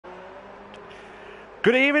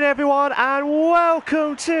Good evening everyone and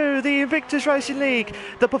welcome to the Invictus Racing League,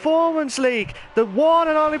 the Performance League, the one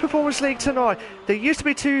and only Performance League tonight. There used to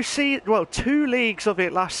be two leagues of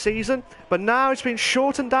it last season, but now it's been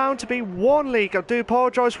shortened down to be one league. I do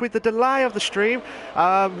apologise with the delay of the stream.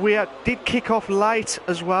 Did kick off late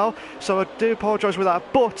as well, so I do apologise with that.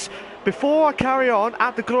 But before I carry on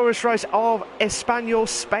at the glorious race of Espanyol,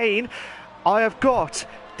 Spain, I have got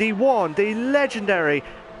the legendary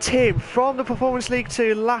Tim from the Performance League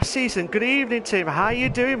 2 last season. Good evening, Tim. How you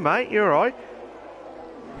doing, mate? You alright?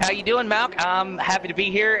 How you doing, Malk? I'm happy to be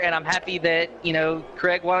here, and I'm happy that,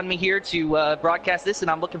 Craig wanted me here to broadcast this, and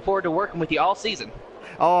I'm looking forward to working with you all season.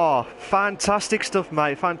 Oh, fantastic stuff,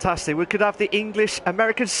 mate. Fantastic. We could have the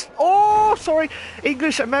English-American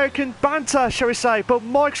banter, shall we say. But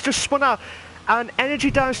Mike's just spun out. And Energy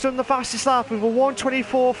Down's done the fastest lap with a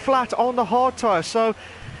 124 flat on the hard tyre. So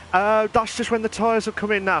that's just when the tyres have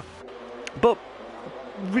come in now. But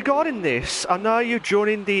regarding this, I know you're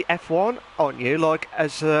joining the F1, aren't you? Like,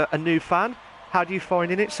 as a new fan, how do you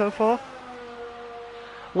finding it so far?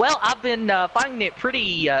 Well, I've been finding it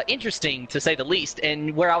pretty interesting, to say the least.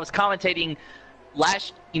 And where I was commentating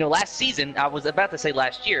last season, I was about to say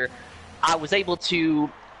last year, I was able to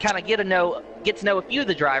kind of get to know a few of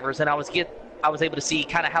the drivers, and I was able to see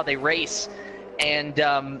kind of how they race. And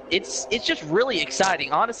it's just really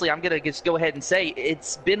exciting. Honestly, I'm going to just go ahead and say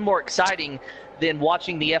it's been more exciting than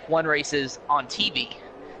watching the F1 races on TV.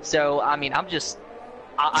 So, I mean,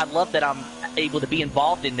 I love that I'm able to be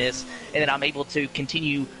involved in this, and that I'm able to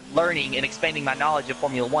continue learning and expanding my knowledge of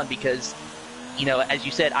Formula One because, as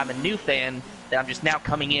you said, I'm a new fan, that I'm just now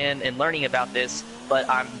coming in and learning about this, but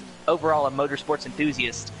I'm overall a motorsports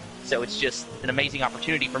enthusiast. So it's just an amazing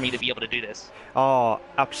opportunity for me to be able to do this. Oh,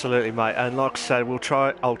 absolutely, mate. And like I said,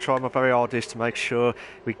 I'll try my very hardest to make sure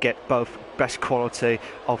we get both best quality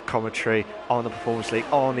of commentary on the Performance League,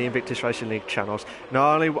 on the Invictus Racing League channels.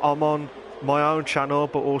 Not only I'm on my own channel,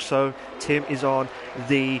 but also Tim is on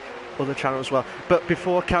the other channel as well. But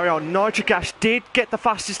before I carry on, Nitric Gas did get the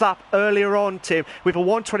fastest lap earlier on, Tim, with a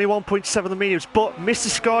 121.7 the mediums, but Mr.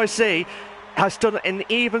 Sky Z has done an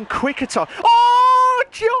even quicker time. Oh,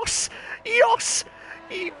 Joss!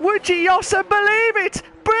 Would you Yossa believe it?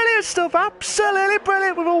 Brilliant stuff, absolutely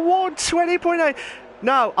brilliant with a 120.8.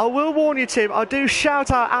 Now, I will warn you, Tim, I do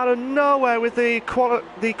shout out of nowhere with the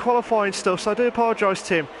qualifying stuff, so I do apologise,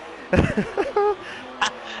 Tim.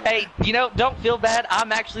 Hey, don't feel bad.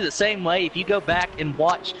 I'm actually the same way. If you go back and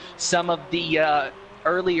watch some of the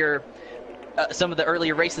earlier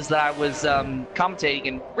races that I was commentating,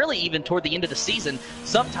 and really even toward the end of the season,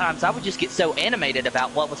 sometimes I would just get so animated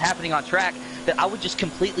about what was happening on track that I would just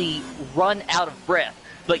completely run out of breath.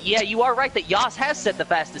 But yeah, you are right that Yas has set the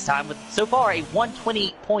fastest time with so far a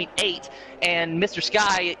 120.8, and Mr.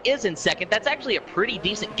 Sky is in second. That's actually a pretty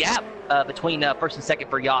decent gap between first and second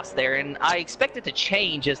for Yas there, and I expect it to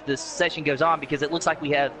change as this session goes on because it looks like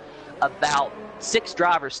we have about 6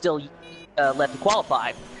 drivers still left to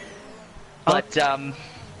qualify. But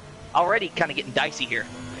already kind of getting dicey here.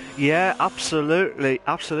 Yeah, absolutely,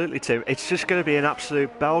 Tim. It's just going to be an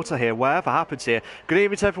absolute belter here, whatever happens here. Good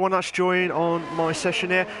evening to everyone that's joining on my session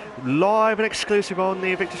here, live and exclusive on the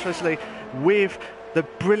Invictus Racing League with the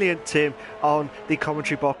brilliant Tim on the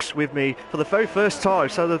commentary box with me for the very first time.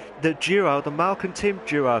 So the duo, the Malk and Tim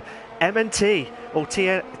duo, MNT or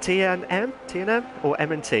TNM or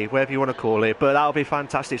MNT, whatever you want to call it. But that'll be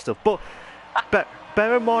fantastic stuff. But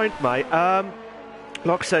bear in mind, mate.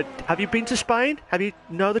 Like I said, have you been to Spain? Have you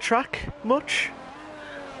know the track much?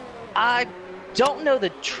 I don't know the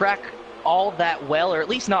track all that well, or at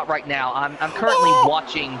least not right now. I'm currently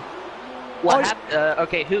watching. What happened?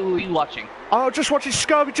 Okay, who are you watching? I was just watching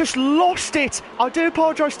Scope. Just lost it. I do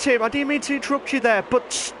apologise, Tim. I didn't mean to interrupt you there,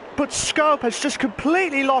 but Scope has just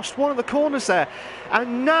completely lost one of the corners there,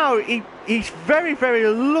 and now he's very, very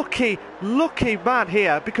lucky man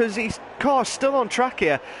here because his car's still on track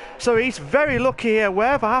here, so he's very lucky here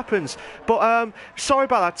wherever happens. But sorry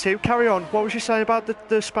about that, Tim. Carry on. What was you saying about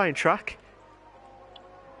the Spain track?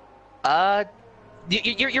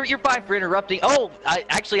 You're fine for interrupting. Oh,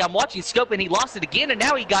 I'm watching Scope, and he lost it again, and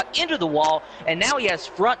now he got into the wall, and now he has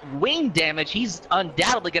front wing damage. He's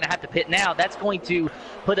undoubtedly going to have to pit now. That's going to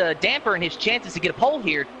put a damper in his chances to get a pole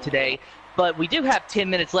here today. But we do have 10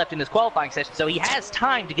 minutes left in this qualifying session, so he has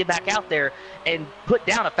time to get back out there and put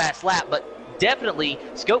down a fast lap. But definitely,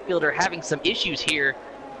 Scopefielder having some issues here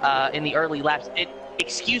in the early laps.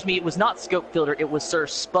 Excuse me, it was not Scopefielder, it was Sir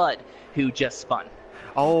Spud who just spun.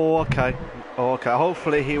 Oh, okay.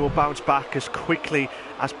 Hopefully he will bounce back as quickly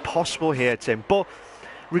as possible here, Tim. But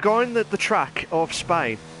regarding the track of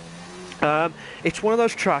Spain, It's one of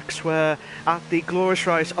those tracks where at the glorious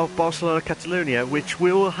race of Barcelona Catalunya, which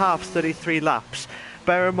will have 33 laps,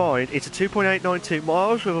 bear in mind it's a 2.892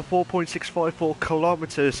 miles with a 4.654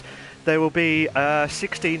 kilometres. There will be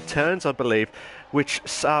 16 turns, I believe, which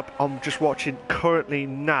I'm just watching currently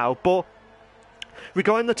now. But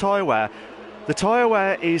regarding the tyre wear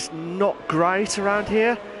is not great around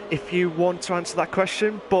here, if you want to answer that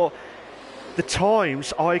question. But the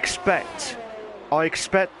times I expect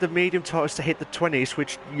the medium tyres to hit the 20s,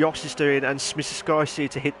 which Jos is doing, and Mr. Sky C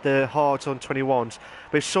to hit the hards on 21s.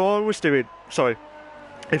 But if someone was doing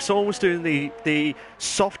the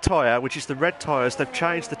soft tyre, which is the red tyres, they've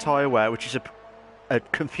changed the tyre wear, which is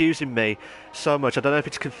confusing me so much. I don't know if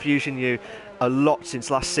it's confusing you a lot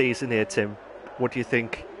since last season here, Tim. What do you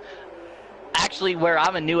think? Actually, where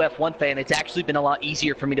I'm a new F1 fan, it's actually been a lot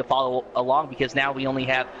easier for me to follow along because now we only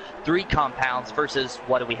have 3 compounds versus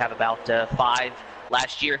what do we have, about 5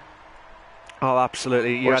 last year? Oh,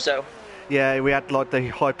 absolutely. Yeah, we had like the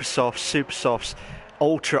hyper softs, super softs,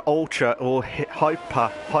 ultra, or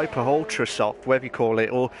hyper ultra soft, whatever you call it,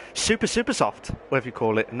 or super soft, whatever you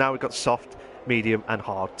call it. And now we've got soft, medium, and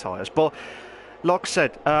hard tyres. But like I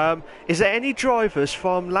said, is there any drivers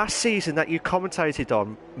from last season that you commentated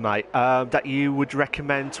on, mate, that you would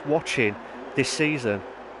recommend watching this season?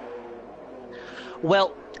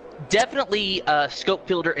 Well, definitely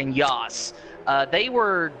Scopefielder and Jos. They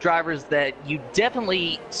were drivers that you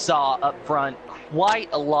definitely saw up front quite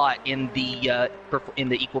a lot in the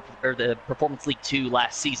Performance League 2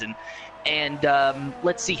 last season. And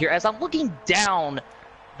let's see here, as I'm looking down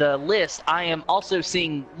the list, I am also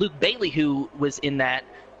seeing Luke Bailey, who was in that,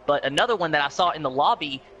 but another one that I saw in the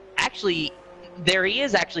lobby, actually, there he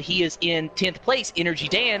is. Actually, he is in 10th place, Energy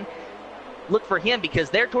Dan. Look for him because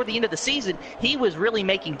there toward the end of the season, he was really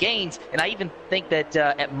making gains, and I even think that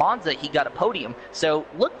at Monza he got a podium. So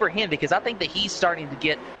look for him because I think that he's starting to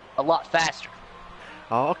get a lot faster.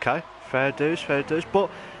 Oh, okay. Fair dues. But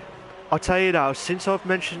I'll tell you now, since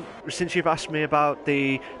you've asked me about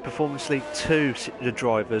the Performance League 2 the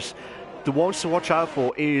drivers, the ones to watch out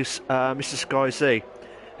for is Mr. Sky Z,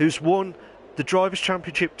 who's won the Drivers'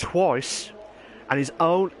 Championship twice, and his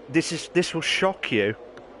own. This will shock you.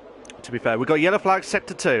 To be fair, we've got yellow flag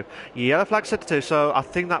sector 2. So I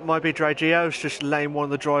think that might be Dre Gio's just letting one of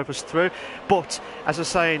the drivers through. But as I was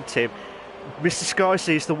saying, Tim, Mr. Sky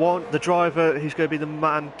C is the driver who's going to be the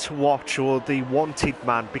man to watch, or the wanted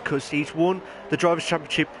man, because he's won the Drivers'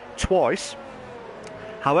 Championship twice.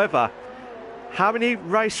 However, how many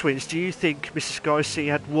race wins do you think Mr. Sky C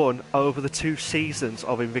had won over the 2 seasons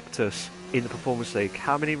of Invictus in the Performance League?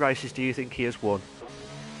 How many races do you think he has won?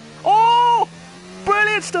 Oh!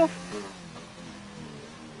 Brilliant stuff!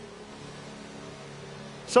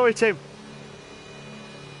 Sorry, Tim.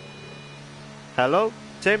 Hello,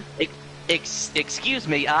 Tim? Excuse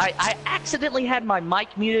me, I accidentally had my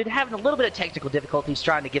mic muted, having a little bit of technical difficulties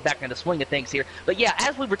trying to get back into the swing of things here. But yeah,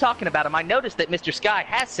 as we were talking about him, I noticed that Mr. Sky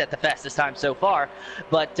has set the fastest time so far.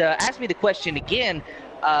 But ask me the question again.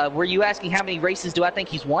 Were you asking how many races do I think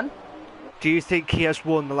he's won? Do you think he has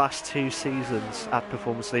won the last 2 seasons at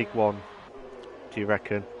Performance League 1? Do you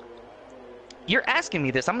reckon? You're asking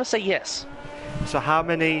me this. I'm going to say yes. So how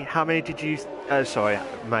many did you... sorry,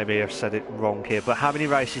 maybe I've said it wrong here, but how many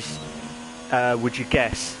races would you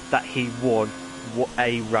guess that he won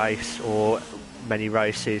a race or many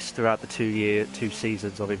races throughout the 2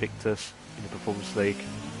 seasons of Invictus in the Performance League?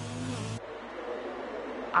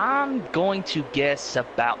 I'm going to guess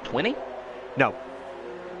about 20. No.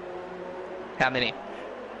 How many?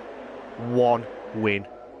 1 win.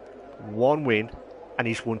 1 win, and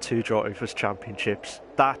he's won 2 Drivers' Championships.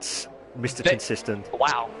 That's Mr. Consistent.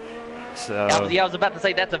 Wow. So yeah, I was about to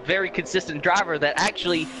say that's a very consistent driver that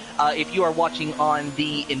actually, if you are watching on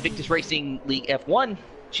the Invictus Racing League F1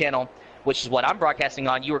 channel, which is what I'm broadcasting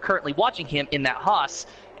on, you are currently watching him in that Haas,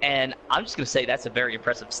 and I'm just going to say that's a very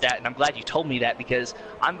impressive stat, and I'm glad you told me that because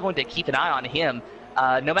I'm going to keep an eye on him.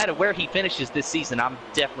 No matter where he finishes this season, I'm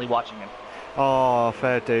definitely watching him. Oh,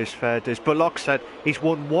 fair dues. But like I said, he's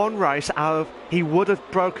won 1 race out of... He would have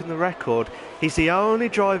broken the record. He's the only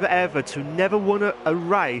driver ever to never win a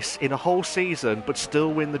race in a whole season, but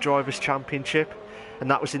still win the Drivers' Championship.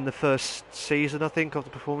 And that was in the first season, I think, of the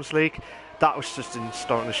Performance League. That was just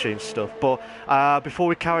astonishing stuff. But before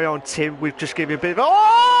we carry on, Tim, we've just given you a bit of...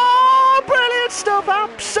 Oh, brilliant stuff!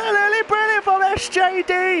 Absolutely brilliant from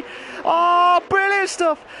SJD! Oh, brilliant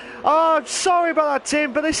stuff! Oh, sorry about that,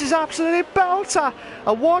 Tim, but this is absolutely belter.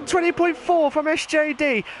 A 120.4 from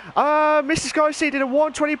SJD. Mr. Sky C did a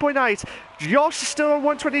 120.8. Jos is still on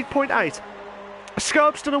 120.8.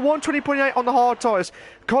 Scope's done a 120.8 on the hard tyres.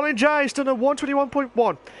 Colin Jay's done a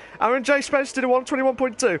 121.1. Aaron J. Spence did a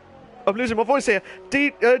 121.2. I'm losing my voice here.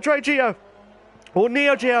 Dre Geo, or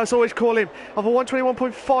Neo Geo as I always call him, of a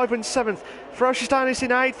 121.5 in 7th. Ferocious Dan is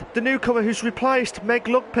in 8th, the newcomer who's replaced Meg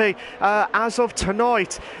Lugby as of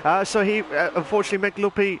tonight. So he, unfortunately, Meg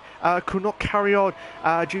Lugby could not carry on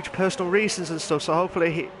due to personal reasons and stuff, so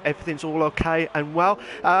hopefully everything's all okay and well.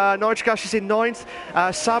 Nigel Gash is in 9th,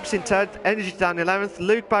 Sab's in 10th, Energy Dan 11th,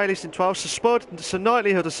 Luke Bailey's in 12th, Sir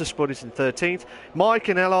Knightlyhood of Sir Spud is in 13th, Mike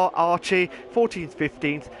and LR Archie 14th,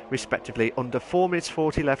 15th, respectively, under 4 minutes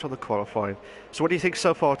 40 left on the qualifying. So what do you think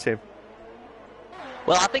so far, Tim?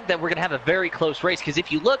 Well, I think that we're going to have a very close race because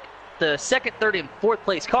if you look, the second, third, and fourth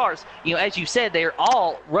place cars, you know, as you said, they're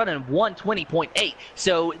all running 120.8.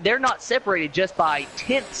 So they're not separated just by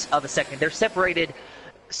tenths of a second. They're separated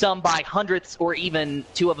some by hundredths, or even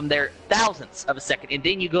two of them, they're thousandths of a second. And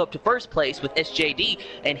then you go up to first place with SJD,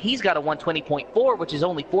 and he's got a 120.4, which is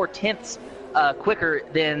only 4/10 quicker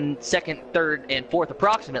than second, third, and fourth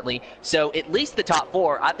approximately. So at least the top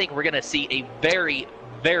four, I think we're going to see a very,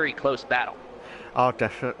 very close battle. Oh,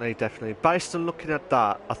 definitely, definitely. Based on looking at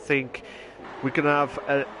that, I think we're going to have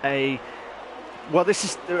well, this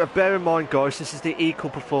is, bear in mind, guys, this is the equal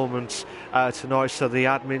performance tonight, so the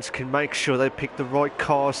admins can make sure they pick the right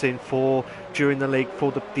cars in for during the league,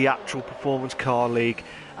 for the actual performance car league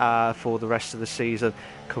for the rest of the season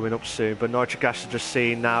coming up soon. But Nigel Gash is just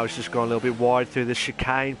seeing now, he's just gone a little bit wide through the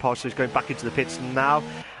chicane, possibly he's going back into the pits now.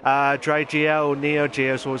 Dre GL, or Neo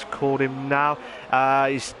GL as always called him now,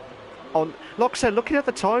 he's on, like I said, looking at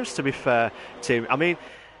the times, to be fair, Tim, I mean,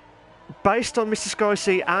 based on Mr. Sky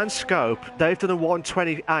C and Scope, they've done a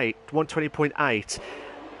 120.8,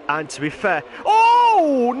 and to be fair,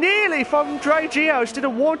 oh, nearly from Dre Geos, did a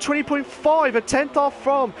 120.5, a 10th off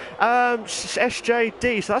from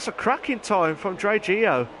SJD, so that's a cracking time from Dre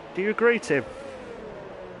Geo. Do you agree, Tim?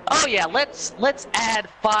 Oh yeah, let's add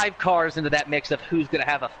 5 cars into that mix of who's going to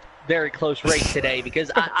have a very close race today,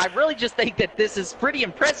 because I really just think that this is pretty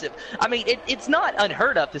impressive. I mean, it's not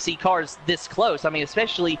unheard of to see cars this close. I mean,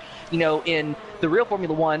 especially, you know, in the real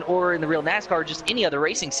Formula One or in the real NASCAR, or just any other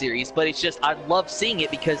racing series. But it's just, I love seeing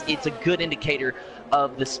it because it's a good indicator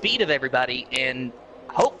of the speed of everybody and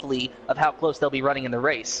hopefully of how close they'll be running in the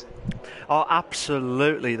race. Oh,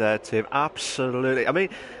 absolutely there, Tim. Absolutely. I mean,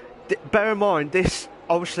 bear in mind, this,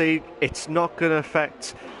 obviously, it's not going to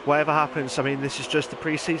affect whatever happens. I mean, this is just the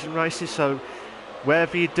pre-season races, so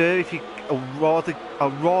whatever you do, if you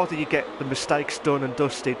I'd rather you get the mistakes done and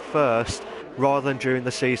dusted first rather than during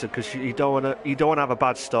the season, because you don't want to have a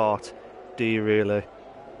bad start, do you really?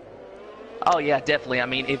 Oh yeah, definitely. I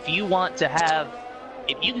mean, if you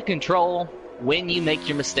can control when you make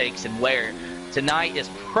your mistakes and where, tonight is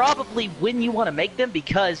probably when you want to make them,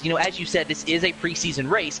 because, you know, as you said, this is a preseason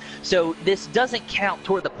race, so this doesn't count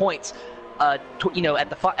toward the points. You know, at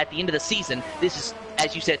the end of the season. This is,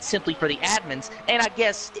 as you said, simply for the admins, and I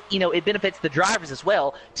guess, you know, it benefits the drivers as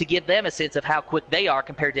well to give them a sense of how quick they are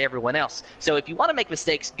compared to everyone else. So if you want to make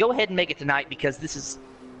mistakes, go ahead and make it tonight, because this is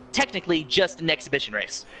technically just an exhibition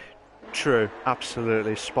race. True,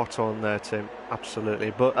 absolutely, spot on there, Tim, absolutely.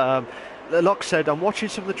 But like I said, I'm watching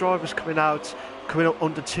some of the drivers coming up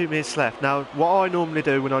under 2 minutes left. Now, what I normally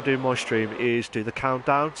do when I do my stream is do the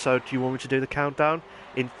countdown. So do you want me to do the countdown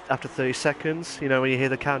after 30 seconds? You know, when you hear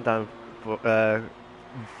the countdown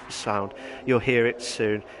sound, you'll hear it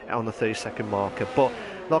soon on the 30-second marker. But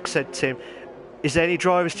like I said, Tim, is there any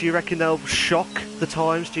drivers, do you reckon they'll shock the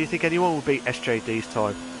times? Do you think anyone will beat SJD's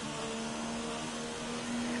time?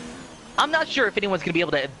 I'm not sure if anyone's going to be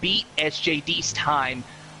able to beat SJD's time.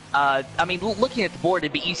 I mean, looking at the board,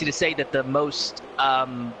 it'd be easy to say that the most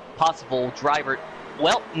possible driver...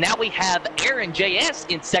 Well, now we have Aaron JS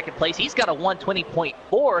in second place. He's got a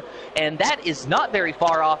 120.4, and that is not very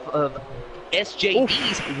far off of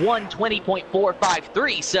SJD's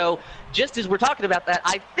 120.453. So, just as we're talking about that,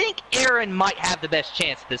 I think Aaron might have the best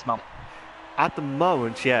chance at this moment. At the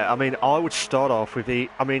moment, yeah. I mean, I would start off with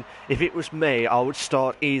if it was me, I would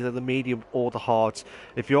start either the medium or the hards.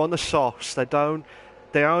 If you're on the softs,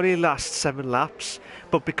 they only last 7 laps,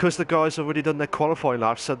 but because the guys have already done their qualifying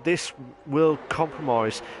laps, so this will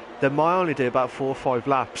compromise. They might only do about 4 or 5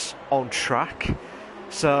 laps on track,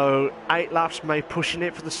 so 8 laps may pushing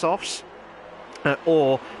it for the softs,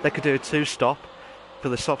 or they could do a 2-stop for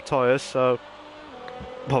the soft tyres. So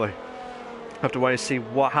probably have to wait and see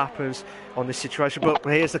what happens on this situation. But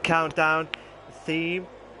here's the countdown theme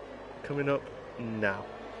coming up now.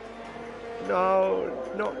 No,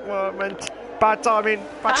 not what I meant. Bad timing.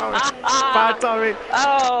 Bad timing. Bad timing.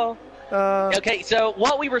 Oh, Okay, so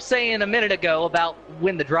what we were saying a minute ago about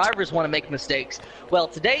when the drivers want to make mistakes, well,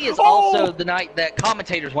 today is Oh! also the night that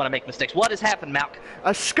commentators want to make mistakes. What has happened,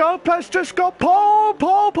 Malk? Scope has just got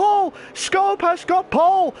pole. Scope has got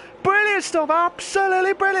pole. Brilliant stuff,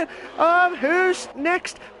 absolutely brilliant. Who's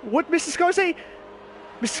next? Would Mr. Scorsese?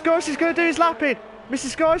 Mr. Scorsese's going to do his lapping.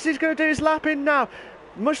 Mr. Scorsese's going to do his lapping now.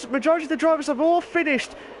 Majority of the drivers have all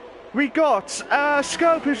finished. We got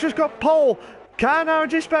Scope, who's just got pole. Can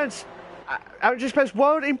Aaron Spence? Aaron Spence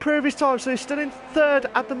won't improve his time, so he's still in third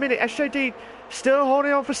at the minute. SJD still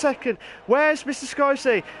holding on for second. Where's Mr.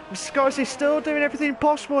 Scorsese? Mr. Scorsese still doing everything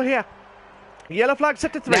possible here. Yellow flag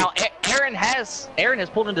set to 3. Now, Aaron has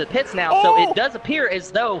pulled into the pits now, so it does appear as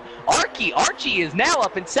though Archie is now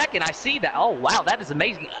up in second. I see that. Oh, wow, that is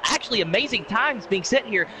amazing. Actually, amazing times being set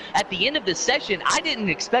here at the end of this session. I didn't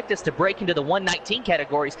expect us to break into the 119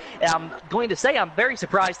 categories. I'm going to say I'm very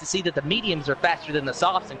surprised to see that the mediums are faster than the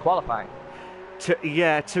softs in qualifying. To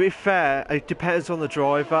be fair, it depends on the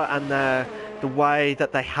driver and the way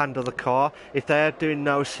that they handle the car. If they're doing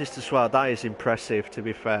no assist as well, that is impressive, to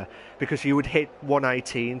be fair, because you would hit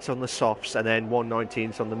 118s on the softs and then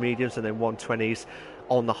 119s on the mediums and then 120s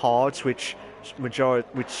on the hards, which some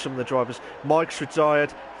of the drivers. Mike's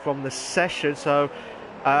retired from the session, so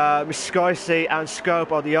Mr. Scorsese and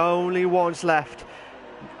Scope are the only ones left.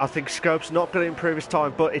 I think Scope's not going to improve his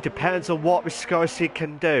time, but it depends on what Mr. Scorsese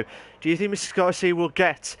can do. Do you think Mr. Scorsese will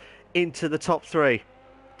get into the top 3,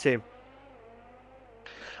 Tim?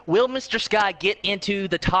 Will Mr. Sky get into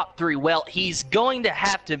the top 3? Well, he's going to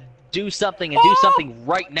have to do something and do something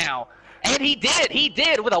right now. And he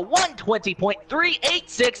did with a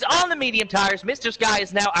 120.386 on the medium tires. Mr. Sky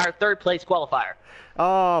is now our third place qualifier.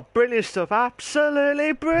 Oh, brilliant stuff.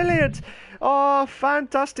 Absolutely brilliant. Oh,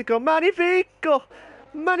 fantastico.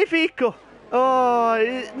 Magnifico. Oh,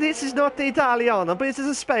 this is not the Italiano, but it is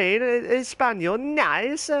a Spanish.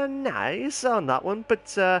 Nice on that one.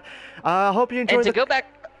 But I hope you enjoyed. And to go back.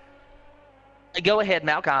 Go ahead,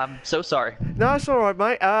 Malcolm. I'm so sorry. No, it's all right,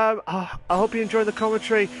 mate. I hope you enjoyed the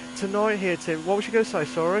commentary tonight here, Tim. What was you going to say?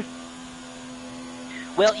 Sorry.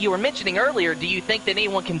 Well, you were mentioning earlier, do you think that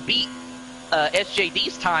anyone can beat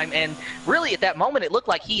SJD's time? And really, at that moment, it looked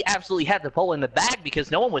like he absolutely had the pole in the bag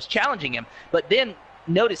because no one was challenging him. But then,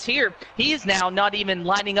 notice here, he is now not even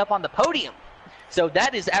lining up on the podium. So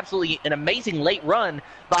that is absolutely an amazing late run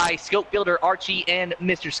by Scope Builder, Archie, and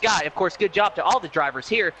Mr. Sky. Of course, good job to all the drivers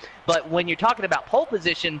here. But when you're talking about pole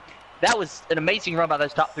position, that was an amazing run by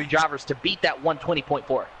those top 3 drivers to beat that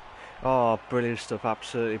 120.4. Oh, brilliant stuff.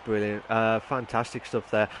 Absolutely brilliant. Fantastic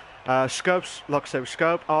stuff there. Scopes, like I said,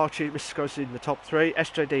 Scope, Archie, Mr. Scope in the top 3,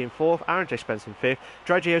 SJD in 4th, Aaron J. Spence in 5th,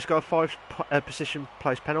 Dre Gio's got a 5 position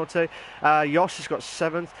place penalty, Yoss has got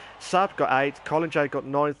 7th, Sab got 8th, Colin J got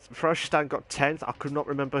 9th, Frostan got 10th. I could not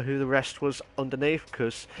remember who the rest was underneath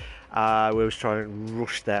because we was trying to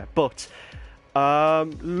rush there. But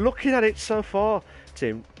looking at it so far,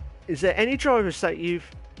 Tim, is there any drivers that you've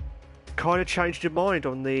kind of changed your mind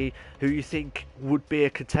on who you think would be a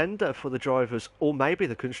contender for the drivers, or maybe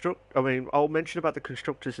the I'll mention about the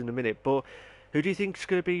constructors in a minute, but who do you think is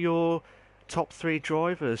going to be your top 3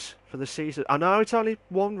 drivers for the season? I know it's only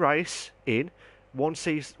one race in, and I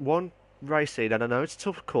know it's a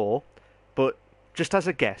tough call, but just as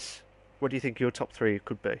a guess, what do you think your top 3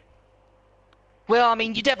 could be? Well, I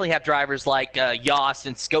mean, you definitely have drivers like Yoss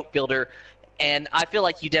and Scope Builder, and I feel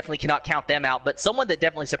like you definitely cannot count them out. But someone that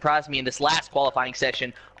definitely surprised me in this last qualifying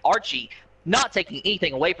session, Archie, not taking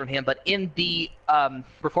anything away from him, but in the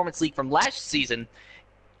Performance League from last season,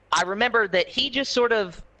 I remember that he just sort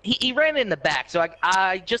of he ran in the back, so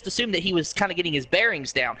I just assumed that he was kind of getting his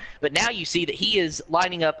bearings down. But now you see that he is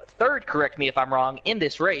lining up third, correct me if I'm wrong, in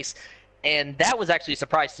this race. And that was actually a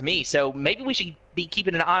surprise to me. So maybe we should be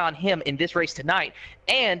keeping an eye on him in this race tonight,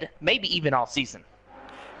 and maybe even all season.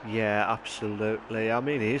 Yeah, absolutely. I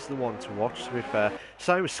mean, he's the one to watch, to be fair.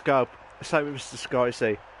 Same with Scope, same with Mr.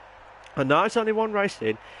 Scorsese. I know it's only one race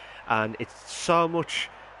in, and it's so much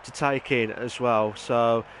to take in as well.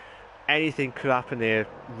 So anything could happen here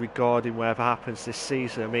regarding whatever happens this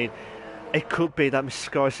season. I mean, it could be that Mr.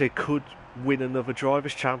 Scorsese could win another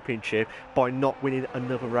Drivers' Championship by not winning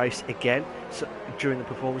another race again during the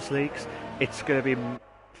Performance Leagues. It's going to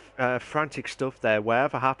be frantic stuff there,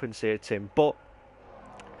 whatever happens here, Tim. But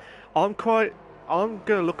I'm going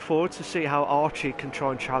to look forward to see how Archie can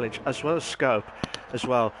try and challenge, as well as Scope, as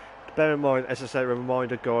well. Bear in mind, as I say, a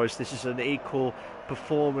reminder, guys, this is an equal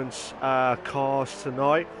performance cars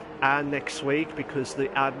tonight and next week, because the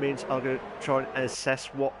admins are going to try and assess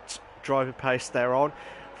what driving pace they're on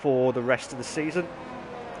for the rest of the season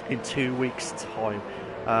in 2 weeks' time.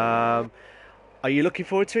 Are you looking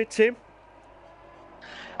forward to it, Tim?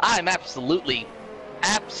 I'm absolutely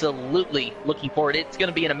looking forward. It's going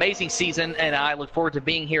to be an amazing season, and I look forward to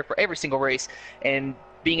being here for every single race and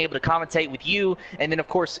being able to commentate with you, and then, of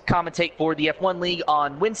course, commentate for the F1 League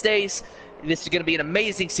on Wednesdays. This is going to be an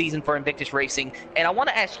amazing season for Invictus Racing. And I want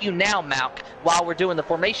to ask you now, Malk, while we're doing the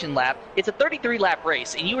formation lap, it's a 33-lap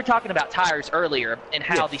race, and you were talking about tires earlier and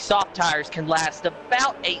how the soft tires can last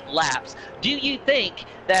about 8 laps. Do you think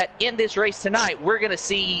that in this race tonight we're going to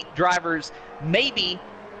see drivers maybe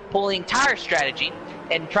pulling tire strategy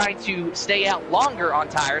and trying to stay out longer on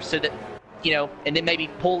tires so that, and then maybe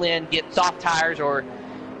pull in, get soft tires or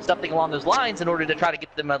something along those lines in order to try to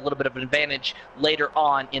get them a little bit of an advantage later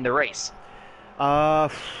on in the race?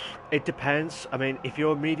 It depends. I mean, if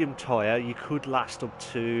you're a medium tyre, you could last up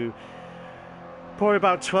to probably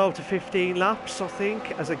about 12 to 15 laps, I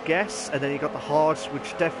think, as a guess. And then you got the hards,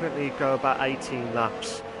 which definitely go about 18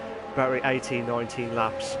 laps, about 18, 19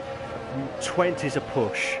 laps. 20 is a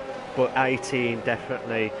push, but 18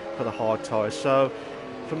 definitely for the hard tyres. So,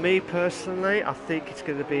 for me personally, I think it's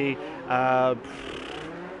going to be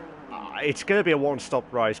a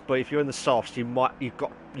one-stop race. But if you're in the softs, you've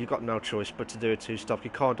got no choice but to do a two-stop. You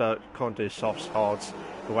can't do softs, hards.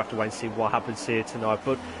 We'll have to wait and see what happens here tonight.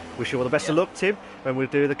 But wish you all the best of luck, Tim, when we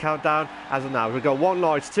do the countdown. As of now, we've got 1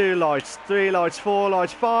 light, 2 lights, 3 lights, 4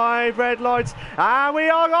 lights, 5 red lights, and we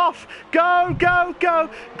are off. Go, go, go.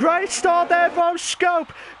 Great start there from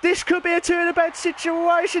Scope. This could be a 2-in-a-bed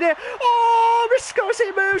situation here. Oh,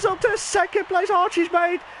 Viscosi moves up to second place. Archie's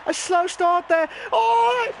made a slow start there.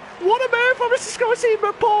 Oh, what a move from Viscosi.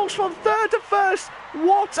 Pulls from third to first.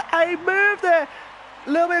 What a move there. A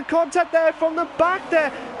little bit of contact there from the back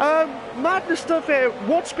there. Madness stuff here.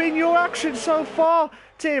 What's been your action so far,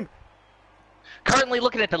 Tim? Currently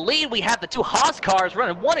looking at the lead, we have the 2 Haas cars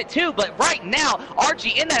running 1 and 2, but right now,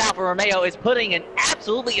 Archie in that Alfa Romeo is putting an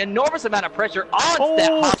absolutely enormous amount of pressure on that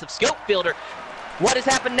Haas of Scope Fielder. What has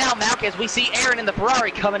happened now, Malk, as we see Aaron in the Ferrari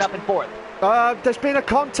coming up in 4th? There's been a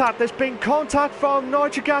contact. There's been contact from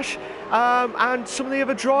Nitrogash and some of the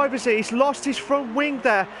other drivers here. He's lost his front wing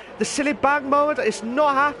there. The silly bag moment is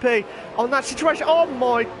not happy on that situation. Oh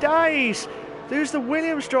my days! Who's the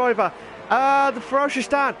Williams driver? The Ferocious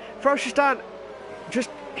Dan. Ferocious Dan just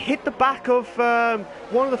hit the back of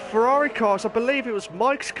one of the Ferrari cars. I believe it was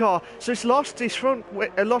Mike's car. So he's lost his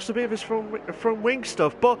lost a bit of his front wing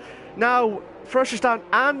stuff. But now Ferocious Dan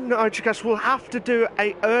and Nitrogas will have to do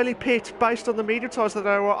an early pit based on the medium tyres that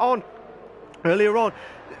they were on earlier on.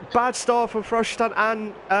 Bad start from Ferocious Dan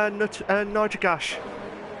and Nitrogas.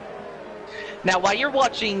 Now, while you're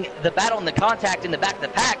watching the battle and the contact in the back of the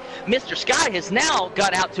pack, Mr. Sky has now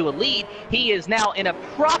got out to a lead. He is now in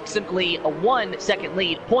approximately a 1-second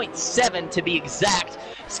lead, 0.7 to be exact.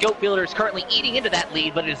 Scope Fielder is currently eating into that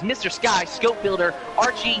lead, but it is Mr. Sky, Scope Fielder,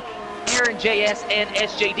 Archie, Aaron JS, and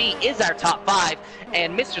SJD is our top 5.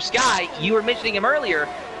 And Mr. Sky, you were mentioning him earlier,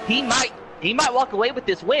 he might walk away with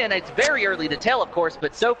this win. It's very early to tell, of course,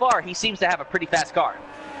 but so far he seems to have a pretty fast car.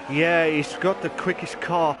 Yeah, he's got the quickest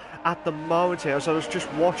car at the moment here, as I was just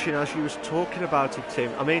watching as you was talking about it,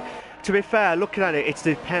 Tim. I mean, to be fair, looking at it, it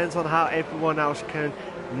depends on how everyone else can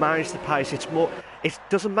manage the pace. It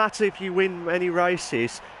doesn't matter if you win many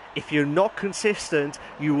races. If you're not consistent,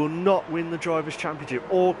 you will not win the Drivers' Championship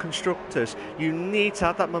or Constructors. You need to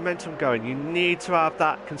have that momentum going. You need to have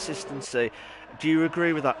that consistency. Do you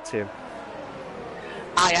agree with that, Tim?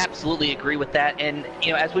 I absolutely agree with that, and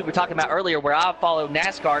as we were talking about earlier, where I follow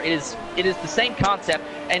NASCAR, it is the same concept,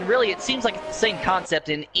 and really it seems like it's the same concept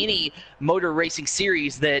in any motor racing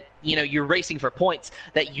series that you're racing for points,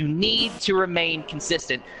 that you need to remain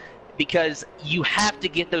consistent because you have to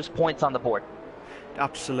get those points on the board.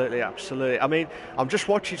 Absolutely, absolutely. I mean, I'm just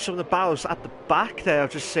watching some of the battles at the back there.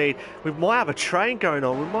 I've just seen we might have a train going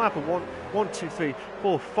on. We might have a 1, 2, 3,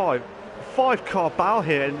 4, 5 car battle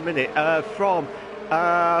here in a minute from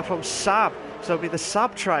Saab. So it'll be the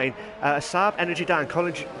Saab train, Saab, Energy Dan,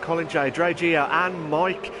 Colin J, Dre Gio, and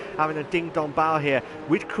Mike having a ding-dong battle here.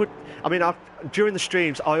 During the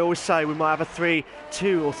streams, I always say we might have a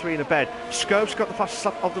 2 or 3 in a bed. Scope's got the fastest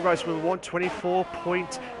lap of the race with a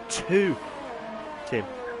 1:24.2. Tim.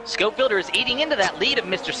 Scope Fielder is eating into that lead of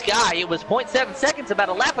Mr. Sky. It was 0.7 seconds about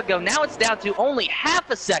a lap ago. Now it's down to only half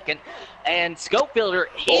a second. And Scope Fielder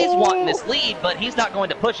is wanting this lead, but he's not going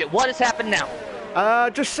to push it. What has happened now?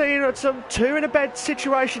 Just seeing some 2 in a bed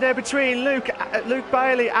situation there between Luke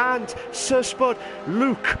Bailey and Sir Spud.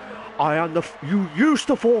 Luke, you use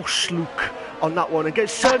the force, Luke, on that one, and get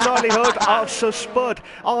Sir Knightlyhood of Sir Spud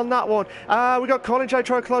on that one. We got Colin J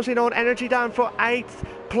trying to close in on Energy down for 8th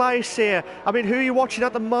place here. I mean, who are you watching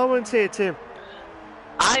at the moment here, Tim?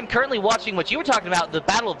 I am currently watching what you were talking about, the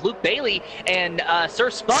battle of Luke Bailey and Sir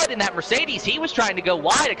Spud in that Mercedes. He was trying to go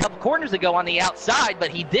wide a couple corners ago on the outside,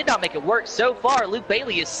 but he did not make it work. So far, Luke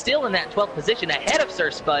Bailey is still in that 12th position ahead of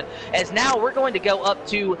Sir Spud, as now we're going to go up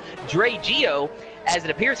to Dre Gio. As it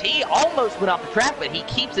appears, he almost went off the track, but he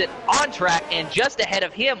keeps it on track. And just ahead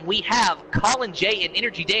of him, we have Colin J and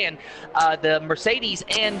Energy Dan, the Mercedes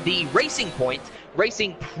and the Racing Point,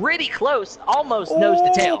 racing pretty close, almost nose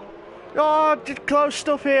to tail. Oh, close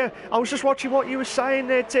stuff here. I was just watching what you were saying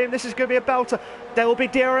there, Tim. This is going to be a belter. There will be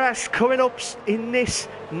DRS coming up in this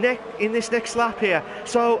next lap here.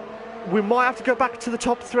 So we might have to go back to the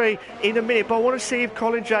top 3 in a minute, but I want to see if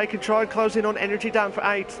Colin J can try and close in on Energy Dan for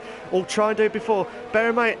 8th, or try and do it before. Bear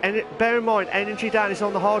in mind, Energy Dan is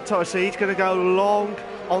on the hard tyre, so he's going to go long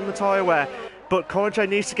on the tyre wear. But Colin J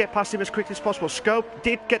needs to get past him as quickly as possible. Scope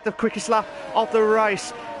did get the quickest lap of the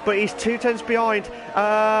race, but he's 2 tenths behind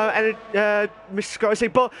Mr. Scotty.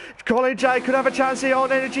 But Colin J could have a chance here on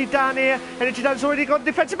Energy Dan here. Energy Dan's already got a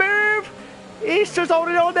defensive move. He's just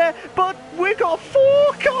holding on there, but we've got a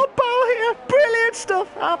 4-car battle here. Brilliant stuff,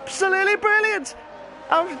 absolutely brilliant.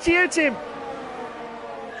 Over to you, Tim.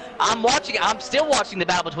 I'm still watching the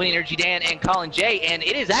battle between Energy Dan and Colin J, and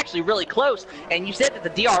it is actually really close. And you said that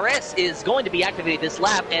the DRS is going to be activated this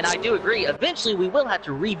lap, and I do agree. Eventually, we will have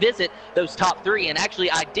to revisit those top 3, and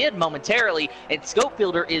actually, I did momentarily, and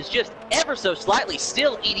Scopefielder is just ever so slightly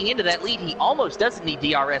still eating into that lead. He almost doesn't need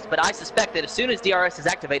DRS, but I suspect that as soon as DRS is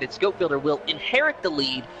activated, Scopefielder will inherit the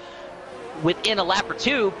lead within a lap or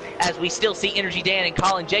 2, as we still see Energy Dan and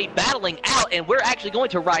Colin J battling out, and we're actually going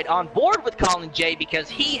to ride on board with Colin J because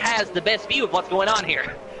he has the best view of what's going on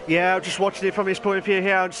here. Yeah, I'm just watching it from his point of view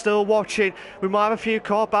here. I'm still watching. We might have a few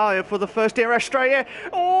car battle for the first DRS straight here.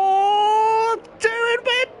 Oh, doing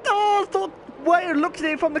bit. Oh, I thought, wait, looked at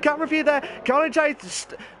it from the camera view there. Colin J,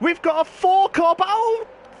 we've got a 4-car battle. Oh,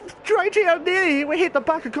 Straight here, nearly we hit the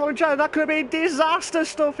back of Colin J. That could have been disaster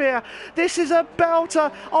stuff here. This is a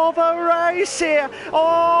belter of a race here.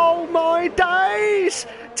 Oh my days,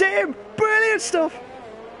 Tim, brilliant stuff.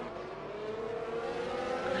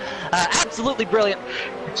 Absolutely brilliant.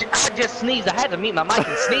 I just sneezed. I had to mute my mic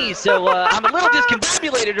and sneeze, so I'm a little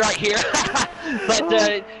discombobulated right here.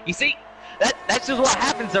 But you see, that's just what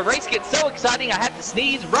happens. The race gets so exciting, I have to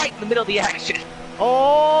sneeze right in the middle of the action.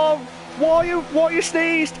 Oh, why you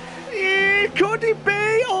sneezed? Could it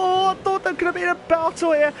be? Oh, I thought there could have been a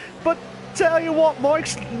battle here. But tell you what,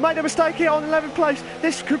 Mike's made a mistake here on 11th place.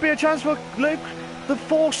 This could be a chance for Luke the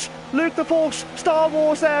Force, Star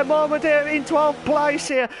Wars there, moment here in 12th place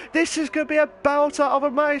here. This is going to be a belter of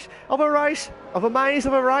a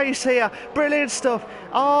race here. Brilliant stuff.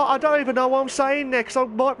 Oh, I don't even know what I'm saying next. I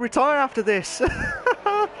might retire after this.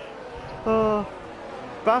 Oh,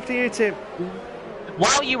 but after you, Tim.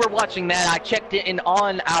 While you were watching that, I checked in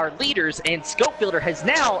on our leaders, and Scopefielder has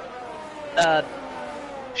now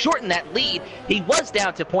shortened that lead. He was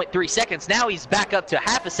down to 0.3 seconds. Now he's back up to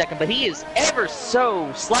half a second, but he is ever so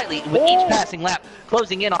slightly with each passing lap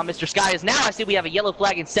closing in on Mr. Sky. As now I see we have a yellow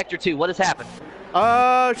flag in Sector 2. What has happened?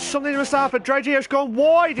 Something must have happened. Dre Gio's gone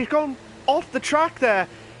wide. He's gone off the track there.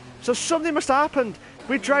 So something must have happened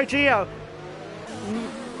with Dre Gio.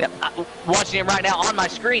 Yep, watching him right now on my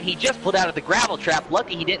screen, he just pulled out of the gravel trap.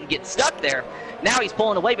 Lucky he didn't get stuck there. Now he's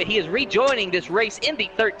pulling away, but he is rejoining this race in the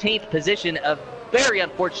 13th position. A very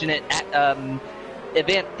unfortunate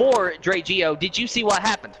event for Dre Gio. Did you see what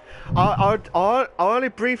happened? I only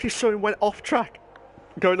briefly saw him went off track.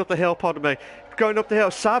 Going up the hill, pardon me. Going up the hill.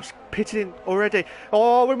 Sab's pitted in already.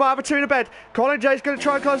 Oh, we might have a 2 in a bed. Colin J's going to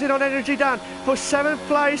try and close in on Energy Dan for 7th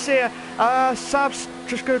place here. Sab's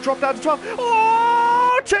just going to drop down to 12th.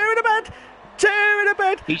 Oh, 2 in a bed. 2 in a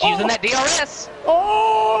bed. He's using that DRS.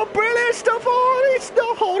 Oh, brilliant stuff. Oh, he's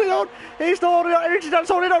not holding on. He's not holding on. Energy Dan's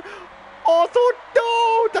holding on. Oh, I thought,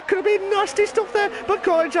 no, that could have been nasty stuff there. But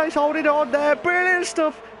Colin J's holding on there. Brilliant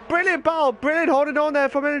stuff. Brilliant battle, brilliant holding on there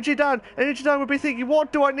from Energy Dan. Energy Dan would be thinking,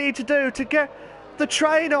 what do I need to do to get the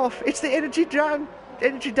train off? It's the Energy Dan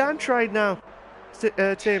train now,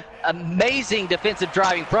 Tim. Amazing defensive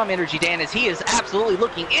driving from Energy Dan, as he is absolutely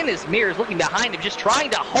looking in his mirrors, looking behind him, just trying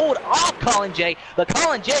to hold off Colin J. But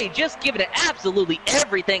Colin J just giving it absolutely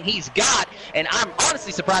everything he's got, and I'm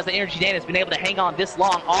honestly surprised that Energy Dan has been able to hang on this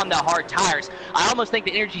long on the hard tires. I almost think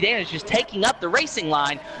that Energy Dan is just taking up the racing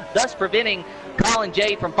line, thus preventing Colin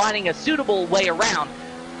J from finding a suitable way around.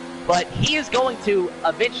 But he is going to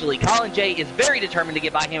eventually. Colin J is very determined to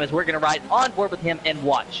get by him, as we're going to ride on board with him and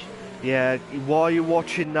watch. Yeah, while you're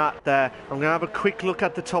watching that there, I'm going to have a quick look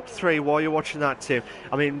at the top 3 while you're watching that, Tim.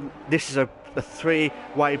 I mean, this is a the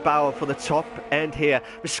three-way battle for the top end here.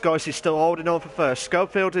 Mr. Scorsese is still holding on for first.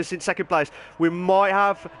 Schofield is in second place. We might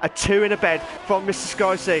have a 2 in a bed from Mr.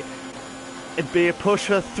 Scorsese. It'd be a push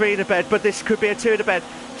for a 3 in a bed, but this could be a 2 in a bed.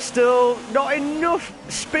 Still not enough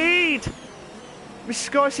speed.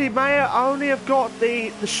 Mr. Scorsese may only have got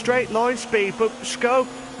the straight line speed, but Scope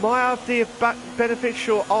might have the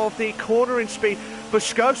beneficial of the cornering speed. But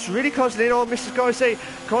Scope's really closing in on Mr.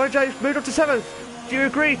 Scorsese. Colin James moved up to 7th. Do you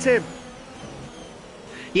agree, Tim?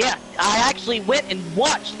 Yeah, I actually went and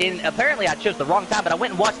watched, and apparently I chose the wrong time, but I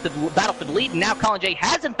went and watched the battle for the lead, and now Colin J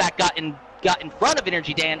has in fact got in front of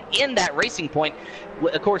Energy Dan in that racing point.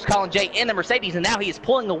 Of course, Colin J in the Mercedes, and now he is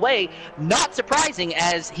pulling away. Not surprising,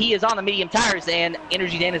 as he is on the medium tires and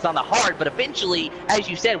Energy Dan is on the hard, but eventually, as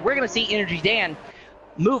you said, we're going to see Energy Dan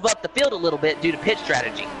move up the field a little bit due to pit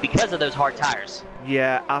strategy because of those hard tires.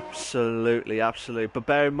 Yeah, absolutely. But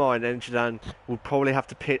bear in mind, Energy Dan will probably have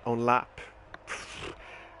to pit on lap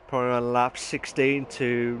 16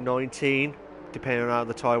 to 19, depending on how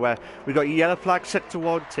the tyre wear. We've got yellow flag set to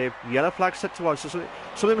 1, Tim. Yellow flag set to 1. So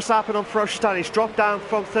something must happen on Ferocious Dan. He's dropped down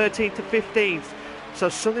from 13th to 15th. So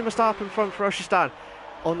something must happen from Ferocious Dan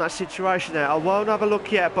on that situation there. I won't have a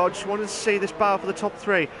look yet, but I just wanted to see this battle for the top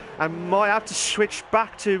 3. I might have to switch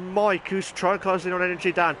back to Mike, who's trying to close in on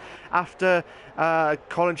Energy Dan after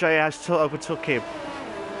Colin J has overtook him.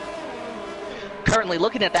 Currently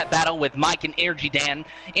looking at that battle with Mike and Energy Dan.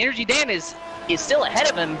 Energy Dan is still ahead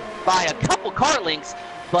of him by a couple car lengths,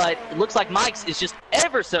 but it looks like Mike's is just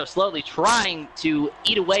ever so slowly trying to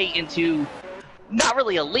eat away into not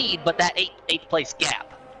really a lead, but that eighth place gap.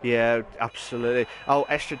 Yeah, absolutely. Oh,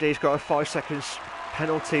 Estrad's got a 5 seconds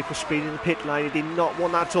penalty for speeding in the pit lane. He did not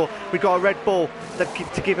want that at all. We got a Red Bull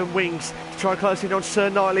to give him wings to try and close in on Sir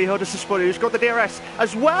Knightley Huddersfield, who's got the DRS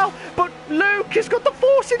as well. But Luke has got the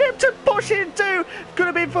force in him to push into. Could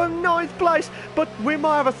have been for 9th place, but we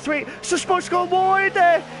might have a 3. So Spud's gone wide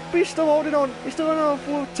there, but he's still holding on. He's still holding on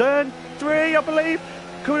for turn 3, I believe.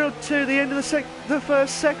 Coming up to the end of the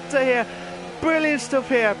first sector here. Brilliant stuff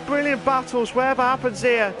here. Brilliant battles. Whatever happens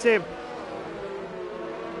here, Tim.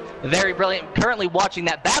 Very brilliant. Currently watching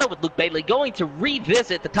that battle with Luke Bailey. Going to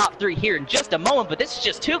revisit the top 3 here in just a moment, but this is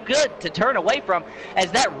just too good to turn away from,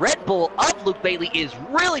 as that Red Bull of Luke Bailey is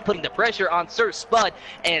really putting the pressure on Sir Spud,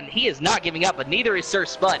 and he is not giving up, but neither is Sir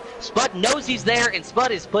Spud. Spud knows he's there, and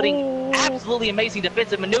Spud is putting absolutely amazing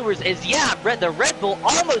defensive maneuvers, as the Red Bull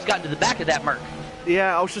almost got into the back of that Merc.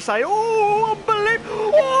 Yeah, I was just saying, oh,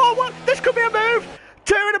 unbelievable. Oh, what? This could be a move.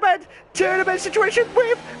 Two in a bed situation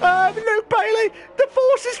with Luke Bailey. The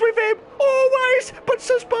force is with him, always. But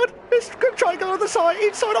Sir Spud is going to try and go on the side,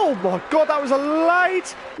 inside. Oh, my God, that was a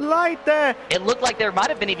light there. It looked like there might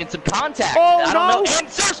have been even some contact. Oh, I don't know. And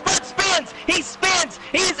Sir Spud spins. He spins.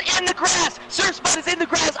 He is in the grass. Sir Spud is in the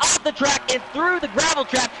grass, off the track, and through the gravel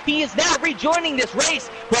trap. He is now rejoining this race,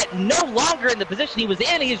 but no longer in the position he was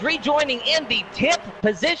in. He is rejoining in the 10th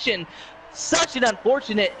position. Such an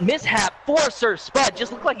unfortunate mishap for Sir Spud.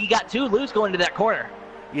 Just looked like he got too loose going into that corner.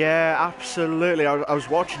 Yeah, absolutely. I was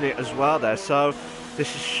watching it as well there. So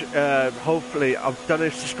this is hopefully, I don't know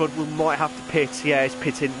if Sir Spud might have to pit. Yeah, he's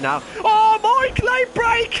pitting now. Oh, Mike, late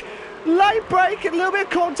break, a little bit of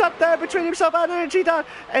contact there between himself and Energy Dan.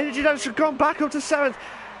 Energy Dan should have gone back up to 7th.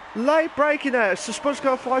 Late break in there. Sir Spud's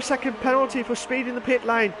got a 5-second penalty for speeding the pit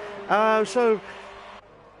lane. So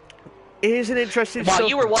here's an interesting. While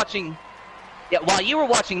you were watching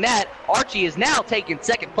that, Archie is now taking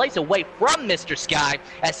 2nd place away from Mr. Sky,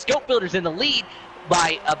 as Scopebuilder's in the lead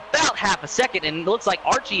by about half a second, and it looks like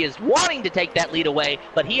Archie is wanting to take that lead away,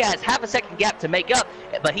 but he has half a second gap to make up,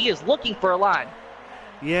 but he is looking for a line.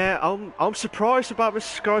 Yeah, I'm surprised about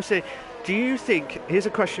Mr. Scorsese. Do you think, here's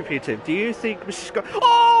a question for you, Tim, do you think Mr. Scorsese,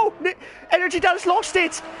 oh, Energy Dan's lost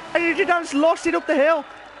it! Energy Dan's lost it up the hill!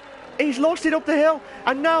 He's lost it up the hill,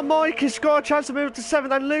 and now Mike has got a chance to move to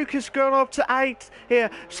 7th, and Luke has gone up to 8th here.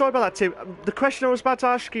 Sorry about that, Tim. The question I was about to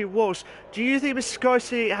ask you was, do you think Mr.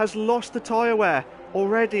 Scorsese has lost the tyre wear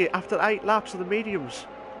already after 8 laps of the mediums?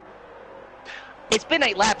 It's been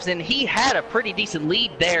 8 laps, and he had a pretty decent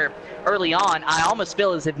lead there early on. I almost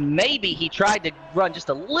feel as if maybe he tried to run just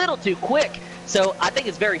a little too quick. So I think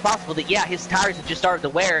it's very possible that, yeah, his tires have just started to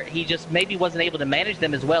wear. He just maybe wasn't able to manage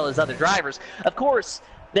them as well as other drivers. Of course,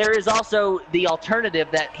 there is also the alternative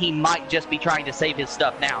that he might just be trying to save his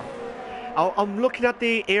stuff now. I'm looking at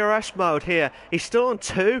the ERS mode here. He's still on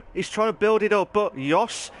 2. He's trying to build it up, but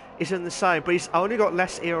Yoss is in the same. But he's only got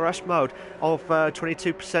less ERS mode of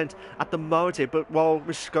 22% at the moment here. But while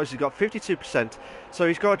Mr. Skies has got 52%, so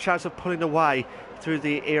he's got a chance of pulling away through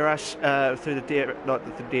the ERS, through the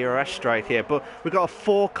DRS straight here. But we've got a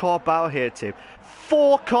 4-car battle here, Tim.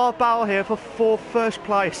 4-car battle here for first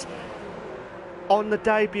place on the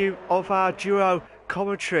debut of our duo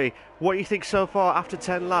commentary. What do you think so far after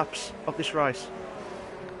 10 laps of this race?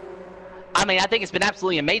 I mean, I think it's been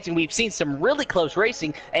absolutely amazing. We've seen some really close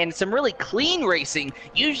racing and some really clean racing.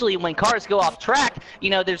 Usually when cars go off track,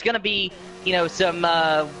 there's going to be,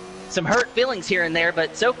 some hurt feelings here and there,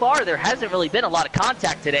 but so far there hasn't really been a lot of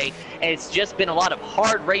contact today, and it's just been a lot of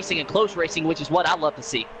hard racing and close racing, which is what I love to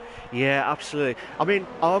see. Yeah, absolutely. I mean,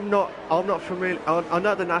 I'm not familiar. I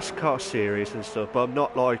know the NASCAR series and stuff, but I'm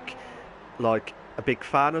not like a big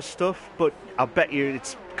fan of stuff. But I bet you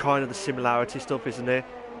it's kind of the similarity stuff, isn't it?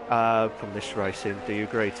 From this racing, do you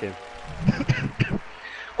agree, Tim?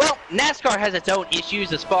 Well, NASCAR has its own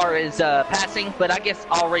issues as far as passing, but I guess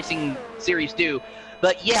all racing series do.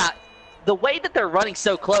 But yeah, the way that they're running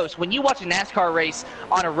so close, when you watch a NASCAR race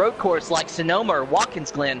on a road course like Sonoma or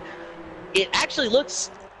Watkins Glen, it actually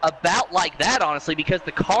looks about like that, honestly, because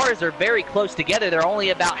the cars are very close together. They're only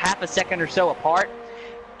about half a second or so apart.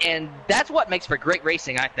 And that's what makes for great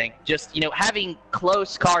racing, I think. Just, having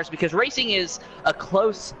close cars, because racing is a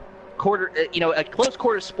close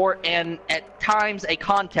quarter sport, and at times a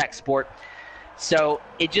contact sport. So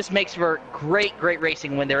it just makes for great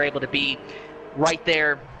racing when they're able to be right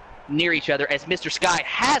there near each other, as Mr. Sky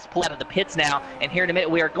has pulled out of the pits now, and here in a minute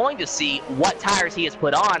we are going to see what tires he has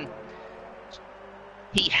put on.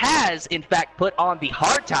 He has, in fact, put on the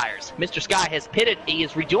hard tires. Mr. Sky has pitted. He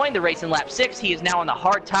has rejoined the race in lap 6. He is now on the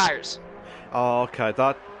hard tires. Oh, okay.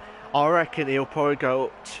 I reckon he'll probably go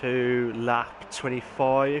up to lap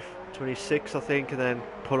 25, 26, I think, and then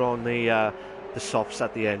put on the softs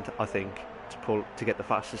at the end, I think, to get the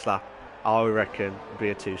fastest lap. I reckon it'll be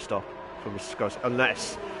a 2-stop for Mr.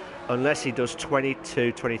 Sky, unless he does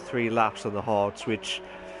 22, 23 laps on the hards, which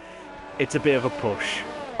it's a bit of a push,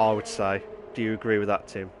 I would say. Do you agree with that,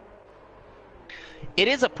 Tim? It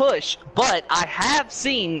is a push, but I have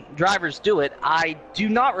seen drivers do it. I do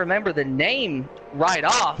not remember the name right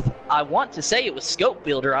off. I want to say it was Scope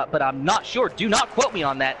Builder, but I'm not sure. Do not quote me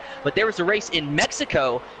on that. But there was a race in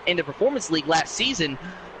Mexico in the Performance League last season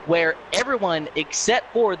where everyone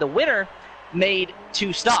except for the winner made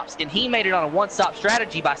 2 stops, and he made it on a 1-stop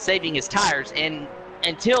strategy by saving his tires. And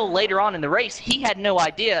until later on in the race, he had no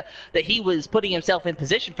idea that he was putting himself in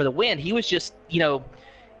position for the win. He was just,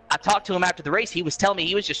 I talked to him after the race. He was telling me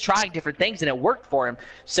he was just trying different things, and it worked for him.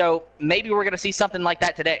 So maybe we're going to see something like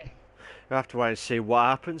that today. We'll have to wait and see what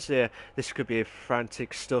happens here. This could be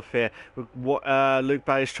frantic stuff here. Luke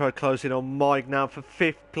Bailey's tried closing on Mike now for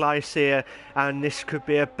 5th place here, and this could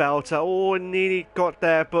be a belter. Oh, nearly got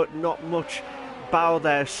there, but not much battle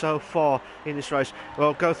there so far in this race.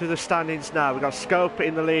 We'll go through the standings now. We've got Scope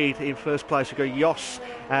in the lead in 1st place. We've got Yoss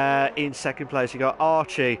in 2nd place. We've got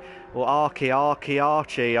Archie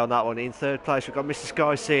on that one in 3rd place. We've got Mr.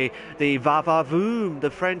 Sky C, the Vavavoom, the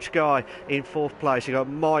French guy, in 4th place. We've got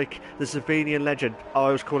Mike, the Slovenian legend. I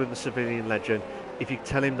always call him the Slovenian legend. If you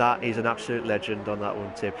tell him that, he's an absolute legend on that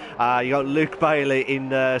one, Tim. You got Luke Bailey in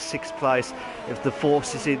 6th place. If the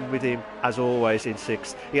Force is in with him, as always, in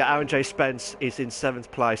 6th. You got Aaron J. Spence is in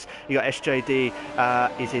 7th place. You got SJD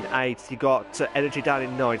is in 8th. You got Energy down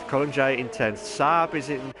in 9th. Colin J in 10th. Saab is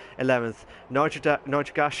in 11th.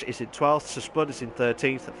 Nitrogash is in 12th. Suspud is in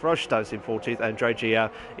 13th. Frostad is in 14th. And Dre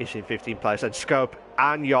Gio is in 15th place. And Scope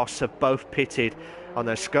and Yoss have both pitted on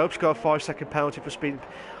their. Scope's got a 5-second penalty for speed.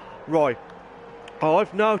 Right. Oh,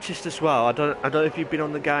 I've noticed as well, I don't know if you've been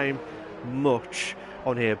on the game much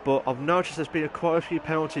on here, but I've noticed there's been quite a few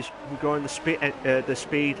penalties regarding the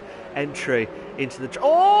speed entry into the...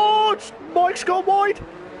 Oh, Mike's gone wide!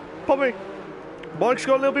 Probably. Mike's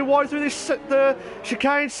gone a little bit wide through the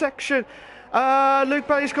chicane section. Luke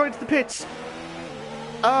Bailey's going to the pits.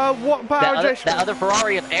 What about the other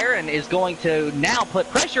Ferrari of Aaron is going to now put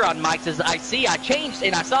pressure on Mike's. As I changed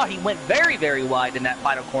and I saw he went very wide in that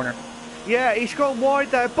final corner. Yeah, he's gone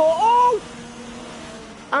wide there, but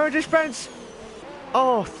Aaron J. Spence.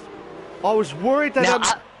 I was worried that.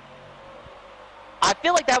 Now, I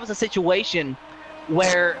feel like that was a situation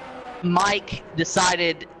where Mike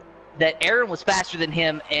decided that Aaron was faster than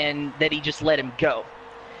him and that he just let him go,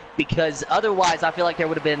 because otherwise I feel like there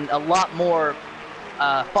would have been a lot more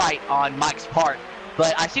fight on Mike's part.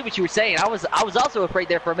 But I see what you were saying. I was also afraid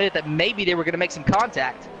there for a minute that maybe they were going to make some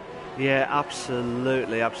contact. Yeah,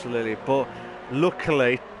 absolutely. But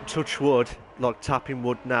luckily, touch wood, like tapping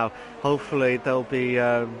wood now, hopefully there'll be,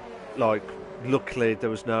 luckily there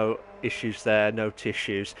was no issues there, no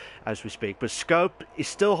tissues as we speak. But Scope is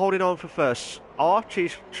still holding on for first.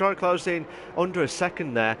 Archie's trying to close in under a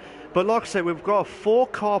second there. But like I said, we've got a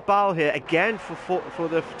 4-car battle here again for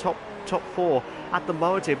the top 4 at the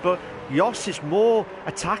moment here. But Yoss is more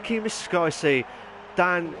attacking Mr. Skyc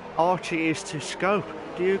than Archie is to Scope.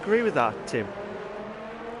 Do you agree with that, Tim?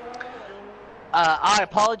 I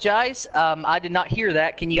apologize. I did not hear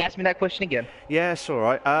that. Can you ask me that question again? Yes, all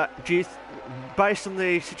right. Do you, based on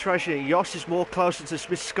the situation, Yoss is more closer to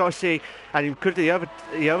Mr. Skyc, and he could do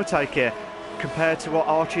the overtake here compared to what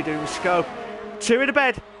Archie doing with Scope. 2 in the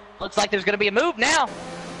bed. Looks like there's going to be a move now.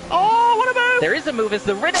 Oh, what a move! There is a move as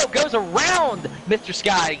the Rhino goes around Mr.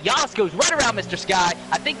 Sky. Yoss goes right around Mr. Sky.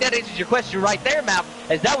 I think that answers your question right there, Malk,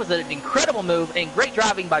 as that was an incredible move and great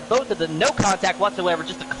driving by both of them. No contact whatsoever,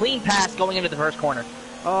 just a clean pass going into the first corner.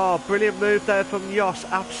 Oh, brilliant move there from Yoss.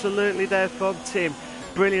 Absolutely there from Tim.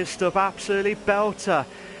 Brilliant stuff. Absolutely belter.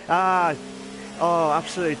 Oh,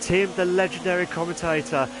 absolutely. Tim, the legendary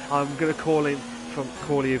commentator. I'm going to call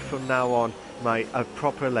you from now on, mate, a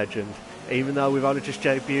proper legend. Even though we've only just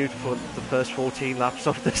debuted for the first 14 laps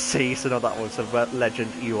of the season on that one, so legend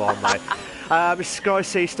you are, mate. Mr.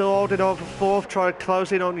 Skyc still holding on for 4th, trying to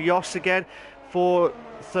close in on Yoss again for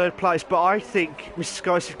 3rd place. But I think Mr.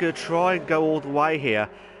 Skyc is going to try and go all the way here.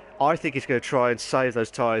 I think he's going to try and save those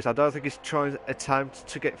tyres. I don't think he's trying to attempt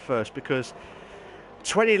to get first because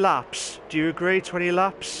 20 laps, do you agree? 20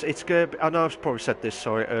 laps? It's going to be, I know I've probably said this,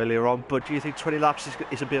 earlier on, but do you think 20 laps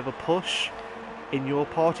is a bit of a push in your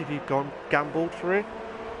part if you've gambled for it?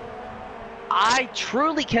 I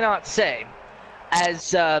truly cannot say.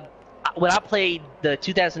 As when I played the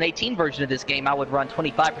 2018 version of this game, I would run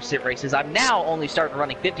 25% races. I'm now only starting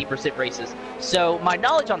running 50% races. So my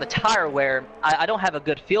knowledge on the tire wear, I don't have a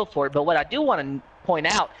good feel for it. But what I do want to point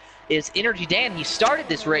out is Energy Dan, he started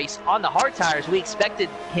this race on the hard tires. We expected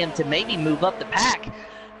him to maybe move up the pack.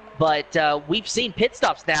 But we've seen pit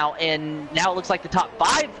stops now, and now it looks like the top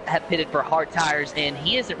 5 have pitted for hard tires, and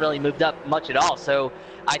he hasn't really moved up much at all. So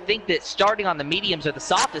I think that starting on the mediums or the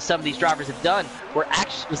soft, as some of these drivers have done,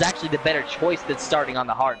 was actually the better choice than starting on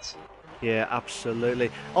the hards. Yeah,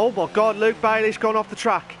 absolutely. Oh my God, Luke Bailey's gone off the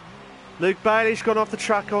track. Luke Bailey's gone off the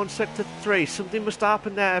track on sector 3. Something must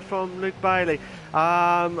happen there from Luke Bailey.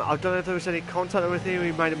 I don't know if there was any contact or anything.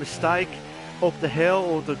 We made a mistake up the hill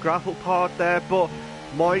or the gravel part there, but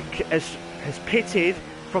Mike has pitted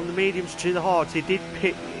from the mediums to the hards. He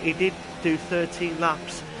did do 13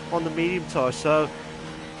 laps on the medium tyre, so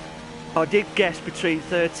I did guess between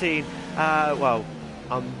 13,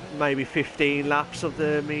 maybe 15 laps of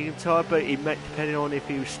the medium tyre, but it might, depending on if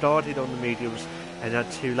he started on the mediums and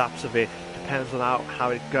had 2 laps of it, depends on how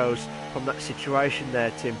it goes from that situation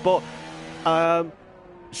there, Tim. But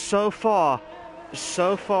so far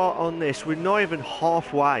on this, we're not even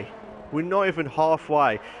halfway. We're not even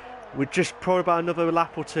halfway. We're just probably about another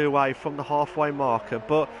lap or 2 away from the halfway marker.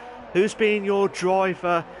 But who's been your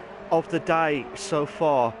driver of the day so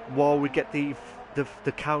far while we get the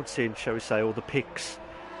counting, shall we say, or the picks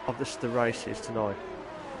of the races tonight?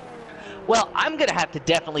 Well, I'm going to have to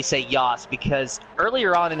definitely say Yoss, because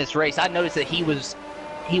earlier on in this race, I noticed that he was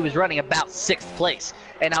running about 6th place.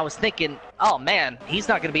 And I was thinking, oh man, he's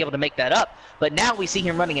not going to be able to make that up. But now we see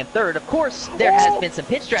him running in 3rd. Of course, there has been some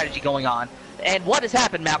pit strategy going on. And what has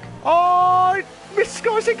happened, Malcolm? Oh,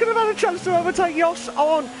 Mr. Skyc could have had a chance to overtake Yoss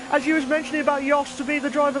on, as you was mentioning about Yoss to be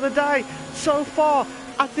the driver of the day so far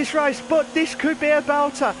at this race. But this could be a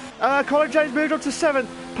belter. Colin James moved on to 7th,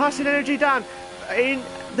 passing Energy Dan in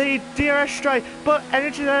the DRS straight. But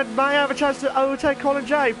Energy Dan may have a chance to overtake Colin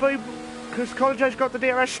J, but because Colin J's got the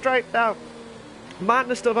DRS straight now.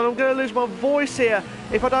 Madness stuff, and I'm going to lose my voice here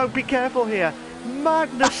if I don't be careful here.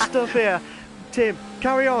 Madness stuff here. Tim,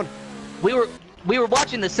 carry on. We were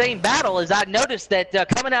watching the same battle, as I noticed that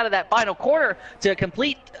coming out of that final corner to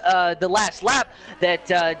complete the last lap, that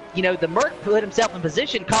the Merc put himself in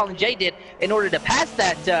position, Colin J did, in order to pass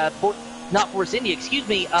that not Force India,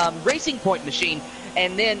 Racing Point machine,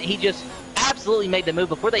 and then he just absolutely made the move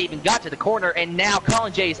before they even got to the corner, and now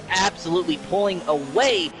Colin J is absolutely pulling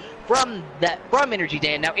away from Energy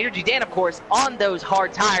Dan. Now, Energy Dan, of course, on those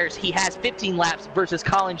hard tires, he has 15 laps versus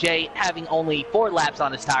Colin J having only 4 laps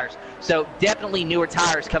on his tires. So definitely newer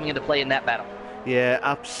tires coming into play in that battle. Yeah,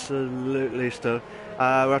 absolutely stuff.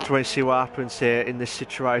 We'll have to wait and see what happens here in this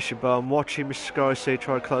situation. But I'm watching Mr. Skyc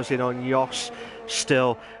try to close in on Yoss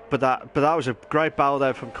still. But that was a great battle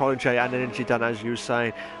there from Colin J and Energy Dan, as you were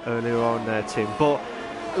saying earlier on there, Tim. But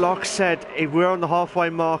like I said, we're on the halfway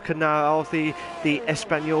marker now of the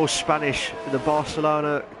Espanol Spanish, the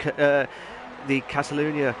Barcelona, the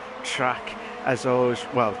Catalunya track. As always,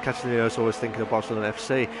 well, Catalunya is always thinking of Barcelona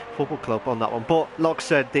FC football club on that one. But like I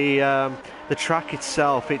said, the track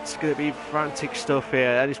itself, it's going to be frantic stuff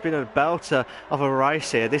here, and it's been a belter of a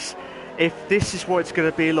race here. If this is what it's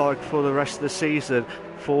going to be like for the rest of the season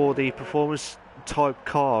for the performance type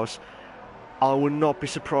cars, I would not be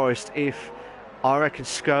surprised if, I reckon,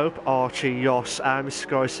 Scope, Archie, Yoss and Mr.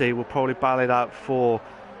 Sky C will probably battle it out for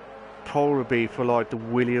like the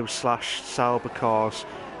Williams / Sauber cars,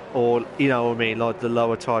 or you know what I mean, like the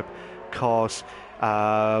lower type cars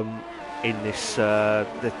in this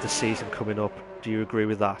the season coming up. Do you agree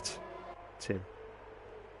with that, Tim?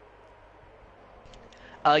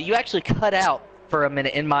 You actually cut out for a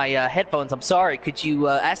minute in my headphones. I'm sorry. Could you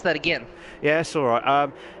ask that again? Yeah, it's all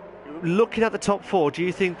right. Looking at the top four, do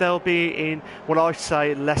you think they'll be in what I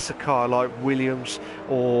say lesser car like Williams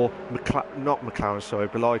or not McLaren, sorry,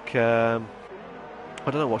 but like I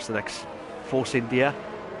don't know what's the next, Force India,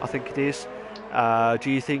 I think it is. Do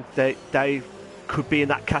you think they could be in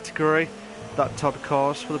that category, that type of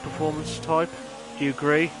cars for the performance type? Do you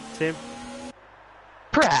agree, Tim?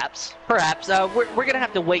 Perhaps. We're going to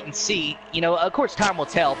have to wait and see. You know, of course, time will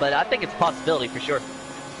tell, but I think it's a possibility for sure.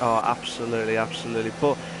 Oh, absolutely.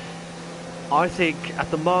 But I think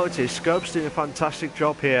at the moment Scope's doing a fantastic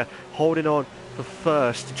job here, holding on for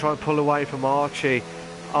first to try and pull away from Archie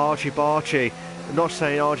Barchie. I'm not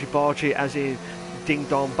saying Archie Barchie as in ding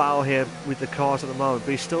dong bow here with the cars at the moment,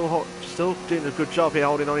 but he's still doing a good job here,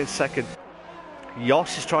 holding on in second.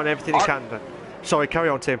 Yoss is trying everything he can. Sorry, carry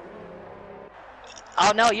on, Tim.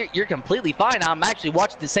 Oh, no, you're completely fine. I'm actually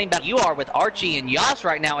watching the same battle you are with Archie and Yoss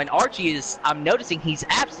right now, and Archie I'm noticing he's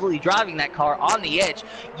absolutely driving that car on the edge,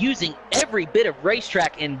 using every bit of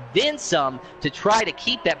racetrack and then some to try to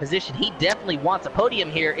keep that position. He definitely wants a podium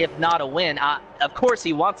here, if not a win. Of course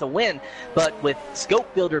he wants a win, but with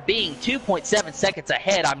Scope Builder being 2.7 seconds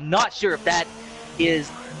ahead, I'm not sure if that is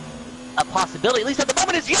a possibility. At least at the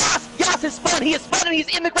moment is Yoss. Yoss has spun. He has spun and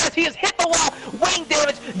he's in the grass. He has hit the wall. Wing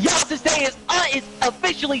damage. Yoss's day is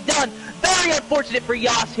officially done. Very unfortunate for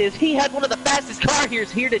Yoss. He had one of the fastest cars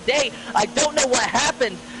here today. I don't know what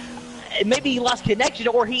happened. Maybe he lost connection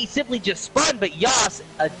or he simply just spun, but Yoss,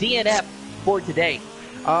 a DNF for today.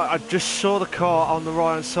 I just saw the car on the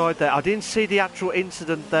right hand side there. I didn't see the actual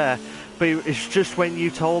incident there, but it's just when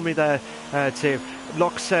you told me there, Tim.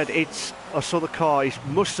 Like I said, I saw the car. He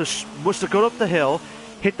must have gone up the hill,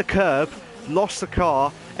 hit the curb, lost the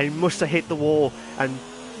car, and he must have hit the wall and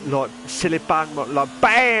like silly bang, like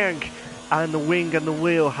bang, and the wing and the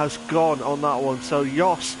wheel has gone on that one. So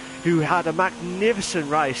Yoss, who had a magnificent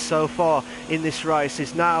race so far in this race,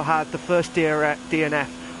 has now had the first DNF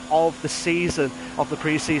of the season, of the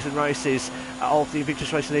pre-season races of the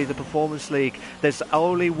Invictus Racing League, the Performance League. There's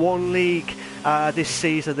only one league this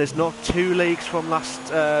season. There's not two leagues from last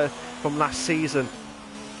season,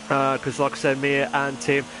 because like I said, Mia and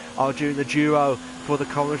Tim are doing the duo for the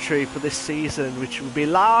commentary for this season, which will be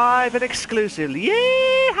live and exclusive.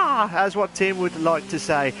 Yeehaw! That's what Tim would like to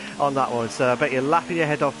say on that one. So I bet you're laughing your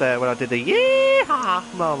head off there when I did the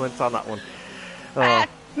yeehaw moment on that one.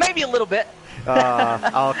 Maybe a little bit. Okay.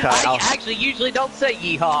 I actually usually don't say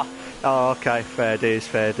yeehaw. Oh, okay, fair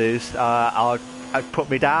dues. I'll put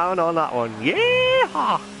me down on that one.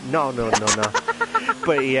 Yeah! No.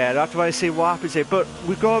 But yeah, that's why I see what happens here. But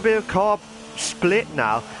we've got a bit of car split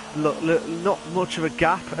now. Look, not much of a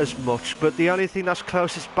gap as much. But the only thing that's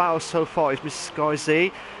closest battle so far is Mr. Sky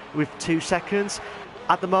Z with 2 seconds.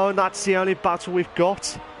 At the moment, that's the only battle we've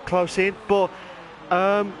got close in. But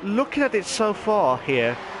looking at it so far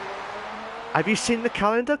here, have you seen the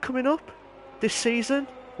calendar coming up this season?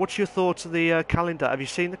 What's your thoughts of the calendar? Have you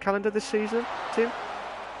seen the calendar this season, Tim?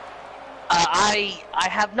 I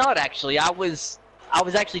have not actually. I was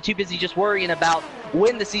actually too busy just worrying about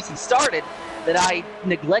when the season started that I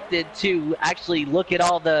neglected to actually look at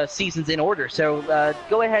all the seasons in order. So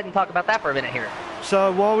go ahead and talk about that for a minute here.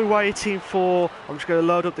 So while we're waiting for, I'm just going to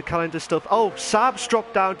load up the calendar stuff. Oh, Saab's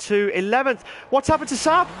dropped down to 11th. What's happened to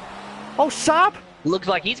Saab? Oh, Saab? Looks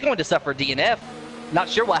like he's going to suffer DNF. Not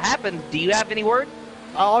sure what happened. Do you have any word?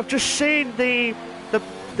 I've just seen the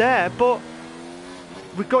there, but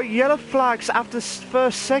we've got yellow flags after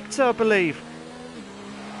first sector, I believe.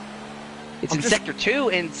 It's in Sector 2,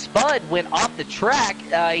 and Spud went off the track.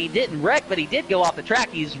 He didn't wreck, but he did go off the track.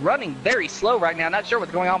 He's running very slow right now. Not sure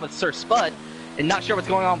what's going on with Sir Spud, and not sure what's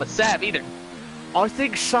going on with Saab either. I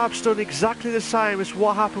think Saab's done exactly the same as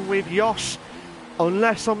what happened with Yoss,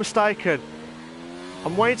 unless I'm mistaken.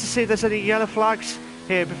 I'm waiting to see if there's any yellow flags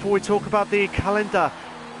here before we talk about the calendar.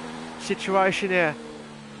 situation here.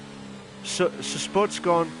 So Spud's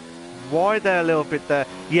gone wide there a little bit there.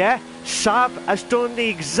 Yeah, Sab has done the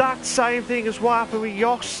exact same thing as what happened with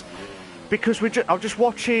Yoss. Because I'm just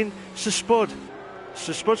watching Sir Spud.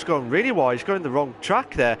 Sir Spud's gone really wide. He's going the wrong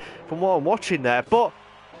track there from what I'm watching there. But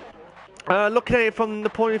looking at it from the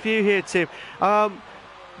point of view here, Tim,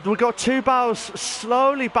 we've got two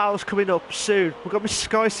slowly battles coming up soon. We've got Mr.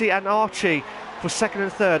 Skycy and Archie for 2nd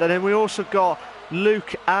and 3rd. And then we also got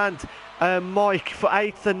Luke and Mike for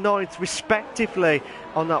 8th and 9th respectively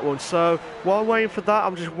on that one. So while I'm waiting for that,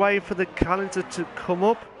 I'm just waiting for the calendar to come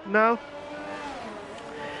up now.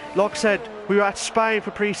 Like I said, we were at Spain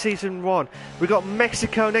for pre-season 1. We got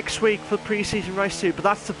Mexico next week for pre-season race 2, but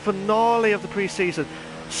that's the finale of the pre-season.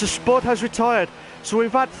 So Spud has retired. So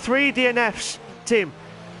we've had 3 DNFs, Tim,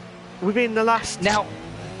 within the last... Now,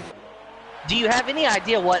 do you have any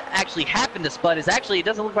idea what actually happened to Spud? It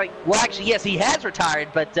doesn't look like... Well, actually, yes, he has retired,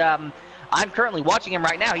 but I'm currently watching him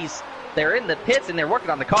right now. They're in the pits and they're working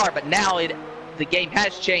on the car, but now the game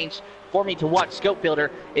has changed. For me to watch Scope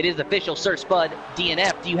Builder, it is official, Sir Spud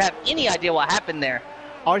DNF. Do you have any idea what happened there?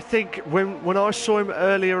 I think when I saw him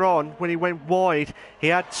earlier on, when he went wide, he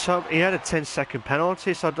had a 10-second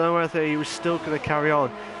penalty, so I don't know whether he was still going to carry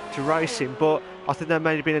on to racing, but I think there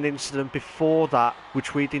may have been an incident before that,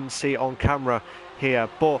 which we didn't see on camera here.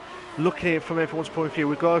 But looking at it from everyone's point of view,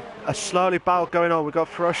 we've got a slowly battle going on. We've got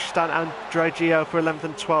Ferocious Stan and Dre Gio for 11th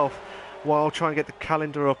and 12th, while I'll try and get the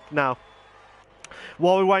calendar up now.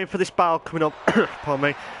 While we're waiting for this battle coming up, pardon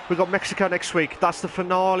me, we've got Mexico next week. That's the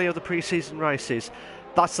finale of the pre-season races.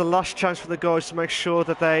 That's the last chance for the guys to make sure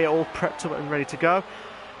that they're all prepped up and ready to go.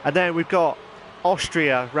 And then we've got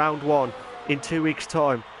Austria, round 1, in 2 weeks'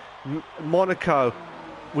 time. Monaco,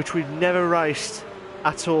 which we've never raced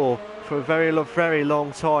at all for a very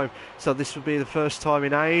long time. So this will be the first time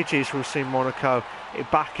in ages we've seen Monaco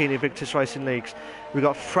back in Invictus Racing Leagues. We've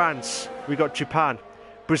got France, we've got Japan,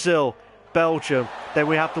 Brazil, Belgium, then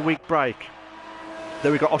we have the week break.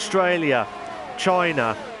 Then we've got Australia,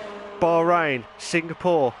 China, Bahrain,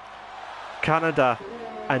 Singapore, Canada,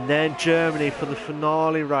 and then Germany for the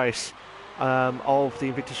finale race of the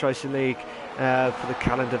Invictus Racing League for the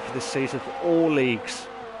calendar for this season for all leagues,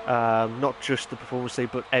 not just the Performance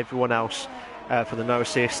League but everyone else for the no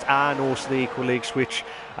assist and also the equal leagues, which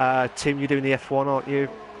Tim, you're doing the F1, aren't you,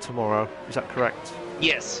 tomorrow? Is that correct?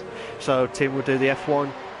 Yes. So Tim will do the F1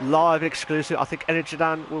 live exclusive. I think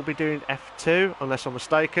Energedan will be doing F2 unless I'm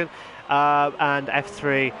mistaken, and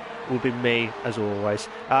F3 will be me as always.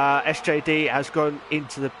 SJD has gone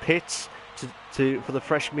into the pits for the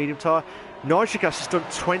fresh medium tyre. Nitrogas has done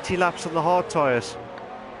 20 laps on the hard tyres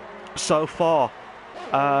so far,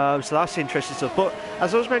 so that's interesting stuff. But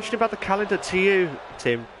as I was mentioning about the calendar to you,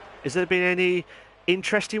 Tim, has there been any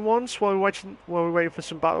interesting ones while we're waiting for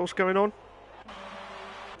some battles going on?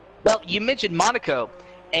 Well, you mentioned Monaco,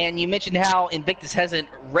 and you mentioned how Invictus hasn't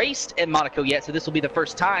raced at Monaco yet, so this will be the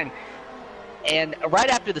first time. And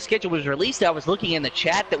right after the schedule was released, I was looking in the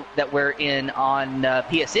chat that we're in on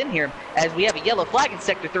PSN here, as we have a yellow flag in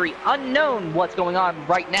Sector 3, unknown what's going on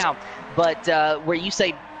right now, but where you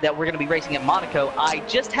say that we're going to be racing at Monaco, I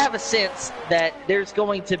just have a sense that there's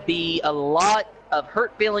going to be a lot of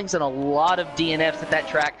hurt feelings and a lot of DNFs at that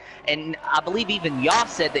track. And I believe even Yoff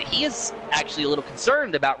said that he is actually a little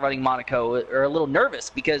concerned about running Monaco, or a little nervous,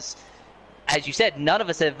 because, as you said, none of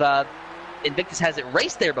us have, Invictus hasn't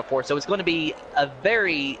raced there before, so it's going to be I'm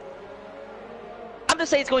going to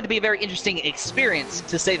say it's going to be a very interesting experience,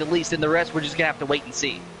 to say the least, and the rest we're just going to have to wait and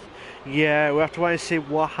see. Yeah, we'll have to wait and see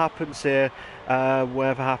what happens here,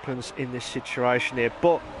 whatever happens in this situation here.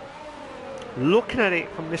 But looking at it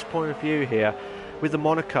from this point of view here, with the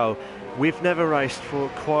Monaco, we've never raced for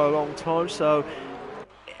quite a long time, so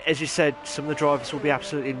as you said, some of the drivers will be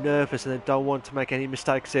absolutely nervous and they don't want to make any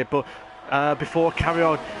mistakes here. But before I carry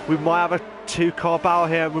on, we might have a 2-car battle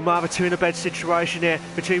here. We might have a 2-in-a-bed situation here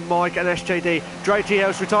between Mike and SJD. Dre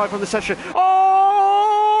Gio's retired from the session.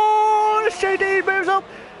 Oh! SJD moves up.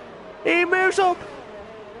 He moves up.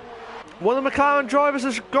 One of the McLaren drivers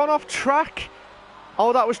has gone off track.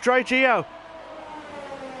 Oh, that was Dre Gio.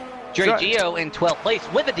 Dre Gio in 12th place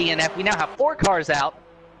with a DNF. We now have 4 cars out.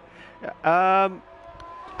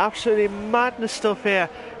 Absolutely madness stuff here.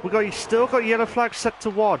 You've still got yellow flag set to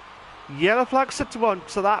 1. Yellow flag set to 1,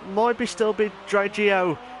 so that might still be Dre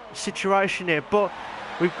Gio situation here. But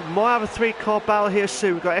we might have a 3-car battle here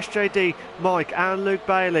soon. We've got SJD, Mike and Luke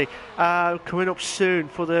Bailey coming up soon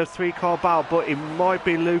for the 3-car battle. But it might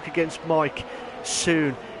be Luke against Mike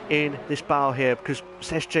soon in this battle here, because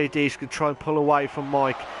SJD is going to try and pull away from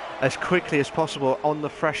Mike as quickly as possible on the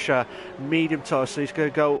fresher medium tyre. So he's going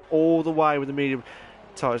to go all the way with the medium.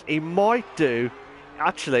 tyres. He might do.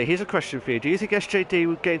 Actually, here's a question for you. Do you think SJD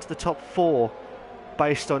will get into the top 4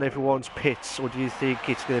 based on everyone's pits, or do you think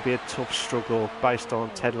it's going to be a tough struggle based on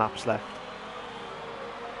 10 laps left?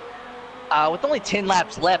 With only 10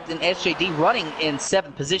 laps left and SJD running in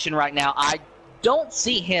 7th position right now, I don't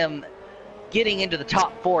see him getting into the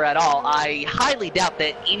top 4 at all. I highly doubt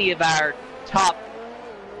that any of our top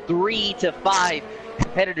 3 to 5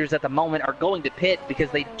 competitors at the moment are going to pit because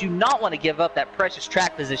they do not want to give up that precious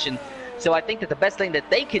track position. So I think that the best thing that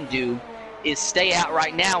they can do is stay out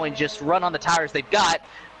right now and just run on the tires they've got,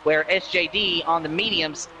 where SJD on the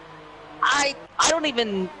mediums, I don't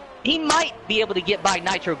even, he might be able to get by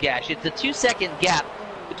Nitro Gash. It's a 2-second gap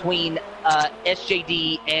between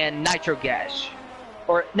SJD and Nitro Gash.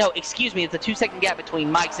 Or, no, excuse me, it's a 2-second gap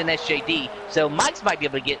between Mike's and SJD. So Mike's might be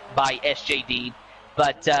able to get by SJD,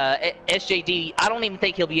 but SJD, I don't even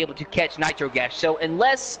think he'll be able to catch Nitro Gash. So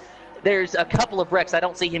unless there's a couple of wrecks, I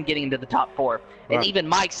don't see him getting into the top 4. Right. And even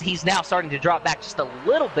Mike's, he's now starting to drop back just a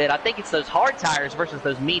little bit. I think it's those hard tires versus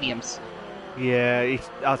those mediums. Yeah,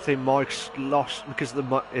 I think Mike's lost because of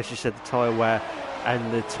the, as you said, the tyre wear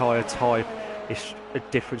and the tyre type is a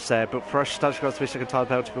difference there. But for us, Stash got 3-second tyre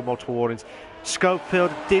penalty for multiple warnings.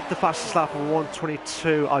 Schofield did the fastest lap of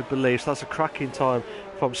 1:22, I believe. So that's a cracking time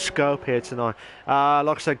from Scope here tonight.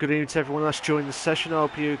 Like I said, good evening to everyone that's joined the session. I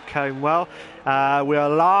hope you came well. We are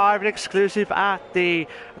live and exclusive at the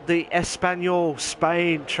Espanyol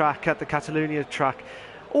Spain track, at the Catalonia track.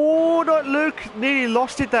 Oh, no, Luke nearly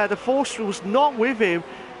lost it there. The force was not with him.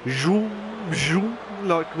 Zoom, zoom,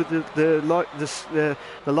 like with the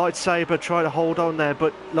lightsaber trying to hold on there.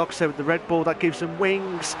 But like I said, with the Red Bull, that gives them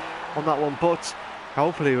wings on that one. But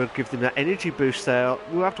hopefully it will give them that energy boost there.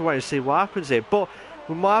 We'll have to wait and see what happens here. But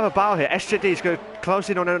we might have a battle here. SJD is going to close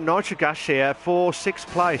in on a Nitro Gash here for 6th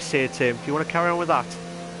place here, Tim. Do you want to carry on with that?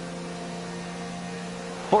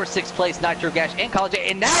 For 6th place, Nitro Gash and College A.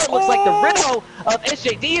 And now it looks like the Renault of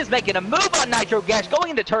SJD is making a move on Nitro Gash going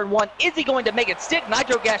into turn 1. Is he going to make it stick?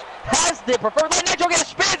 Nitro Gash has the preferred line. Nitro Gash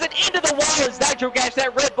spins it into the wall as Nitro Gash,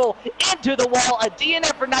 that Red Bull, into the wall. A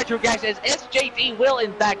DNF for Nitro Gash as SJD will,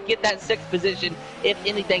 in fact, get that 6th position, if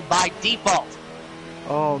anything, by default.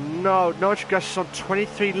 Oh no, Nitro Gash is on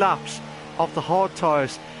 23 laps of the hard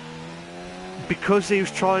tyres because he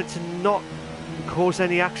was trying to not cause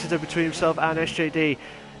any accident between himself and SJD.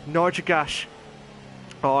 Nitro Gash,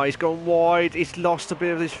 oh, he's gone wide, he's lost a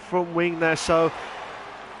bit of his front wing there, so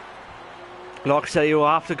like I say, he'll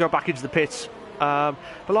have to go back into the pits. But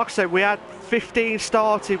like I said, we had 15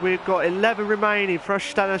 started, we've got 11 remaining, fresh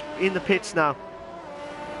standers in the pits now.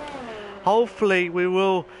 Hopefully we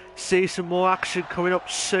will see some more action coming up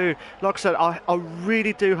soon. Like I said, I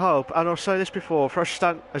really do hope, and I'll say this before, Fresh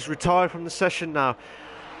Stan has retired from the session now.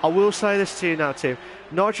 I will say this to you now, Tim.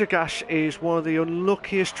 Nitro Gash is one of the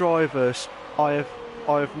unluckiest drivers I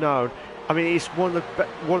have known. I mean, he's one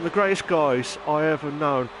of the greatest guys I ever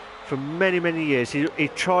known for many, many years. He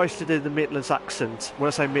tries to do the Midlands accent. When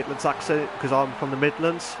I say Midlands accent, because I'm from the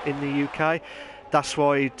Midlands in the UK, that's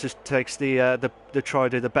why he just takes the try to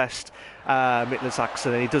do the best Midlands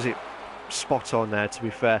accent, and he does it spot on there, to be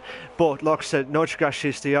fair. But like I said, Nitro Gash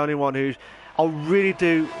is the only one who I really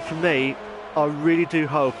do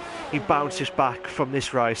hope he bounces back from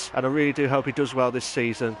this race, and I really do hope he does well this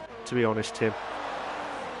season, to be honest, Tim.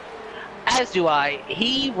 As do I.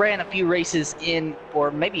 He ran a few races in,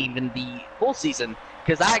 or maybe even the full season,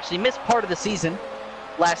 because I actually missed part of the season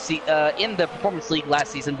in the Performance League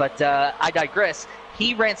last season, but I digress.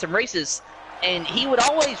 He ran some races, and he would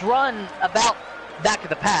always run about back of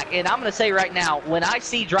the pack. And I'm going to say right now, when I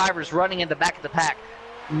see drivers running in the back of the pack,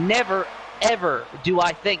 never, ever do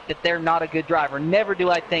I think that they're not a good driver. Never do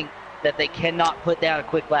I think that they cannot put down a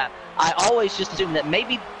quick lap. I always just assume that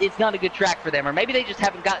maybe it's not a good track for them, or maybe they just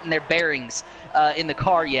haven't gotten their bearings in the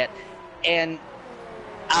car yet. And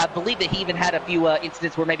I believe that he even had a few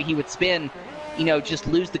incidents where maybe he would spin, just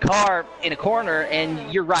lose the car in a corner,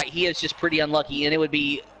 and you're right, he is just pretty unlucky, and it would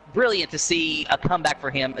be brilliant to see a comeback for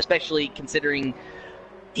him, especially considering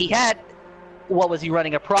he had, what was he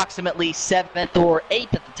running, approximately 7th or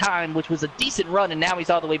 8th at the time, which was a decent run, and now he's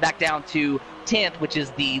all the way back down to 10th, which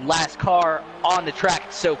is the last car on the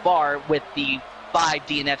track so far with the 5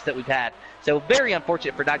 DNFs that we've had. So very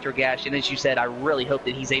unfortunate for Nitro Gash, and as you said, I really hope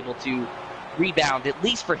that he's able to rebound, at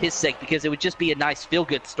least for his sake, because it would just be a nice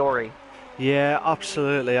feel-good story. Yeah,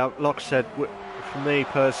 absolutely. Like I said, for me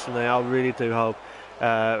personally, I really do hope,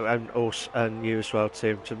 and you as well,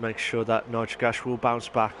 Tim, to make sure that Nitro Gash will bounce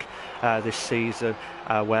back this season,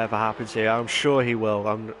 whatever happens here. I'm sure he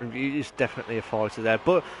will. He's definitely a fighter there.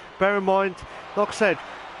 But bear in mind, like I said,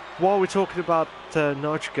 while we're talking about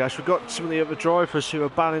nitric gas, we've got some of the other drivers who are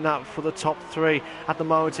battling out for the top 3 at the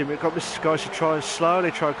moment. We've got Mr. Skies who try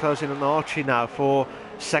and close in on Archie now for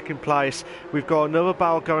second place. We've got another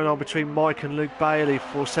battle going on between Mike and Luke Bailey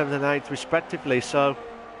for 7th and 8th respectively. So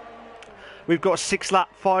we've got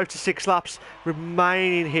 5 to 6 laps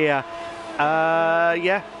remaining here. 5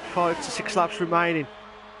 to 6 laps remaining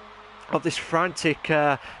of this frantic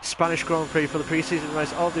Spanish Grand Prix for the pre-season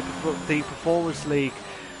race of the Performance League.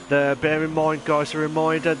 Bear in mind, guys, a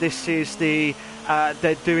reminder, this is they're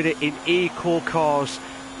doing it in equal cars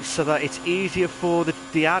so that it's easier for the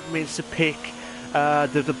admins to pick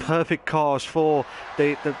the perfect cars for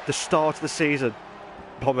the start of the season.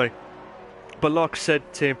 Pardon me. But like I said,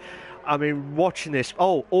 Tim, I mean, watching this.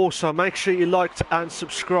 Oh, also, make sure you like and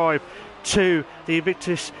subscribe to the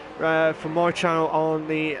Invictus from my channel on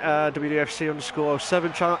the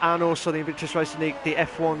WDFC_07 channel, and also the Invictus Racing League, the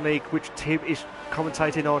F1 League, which Tim is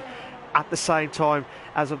commentating on at the same time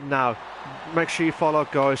as of now. Make sure you follow,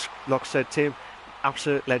 guys. Like I said, Tim,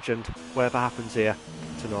 absolute legend, whatever happens here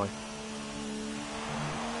tonight.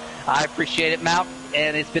 I appreciate it, Mount,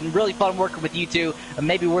 and it's been really fun working with you two. And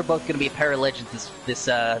maybe we're both going to be a pair of legends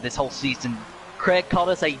this whole season. Craig called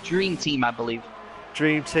us a dream team, I believe.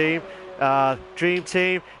 Dream team. Dream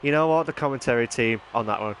team, you know what, the commentary team on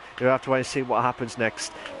that one. You'll have to wait and see what happens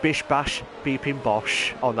next. Bish bash, beeping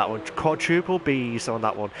bosh on that one. Quadruple B's on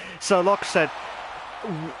that one. So like I said,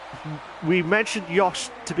 we mentioned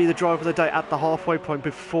Yost to be the driver of the day at the halfway point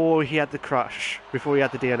before he had the crash, before he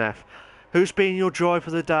had the DNF. Who's been your driver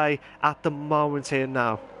of the day at the moment here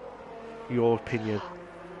now? Your opinion?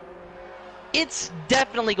 It's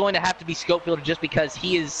definitely going to have to be Schofield, just because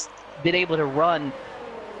he has been able to run,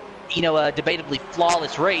 you know, a debatably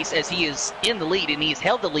flawless race, as he is in the lead, and he's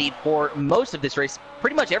held the lead for most of this race.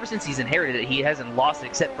 Pretty much ever since he's inherited it, he hasn't lost it,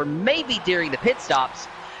 except for maybe during the pit stops.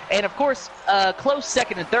 And of course, close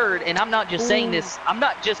second and third, and I'm not just saying this, I'm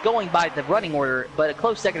not just going by the running order, but a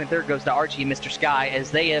close second and third goes to Archie and Mr. Sky, as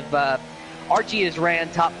they have, Archie has ran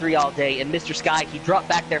top 3 all day, and Mr. Sky, he dropped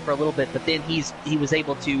back there for a little bit, but then he was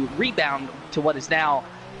able to rebound to what is now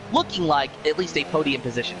looking like at least a podium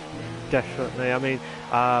position. Definitely. I mean,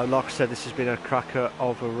 like I said, this has been a cracker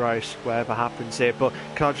of a race, whatever happens here. But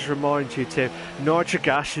can I just remind you, Tim, Nitric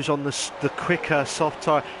Gas, who's on the quicker soft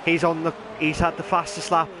tyre, he's had the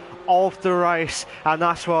fastest lap of the race, and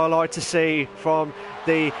that's what I like to see from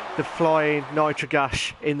the flying Nitric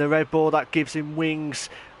Gas in the Red Bull. That gives him wings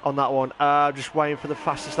on that one. Just waiting for the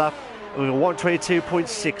fastest lap.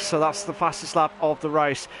 122.6, so that's the fastest lap of the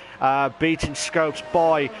race, beating Scopes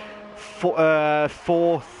by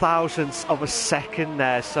 4 thousandths of a second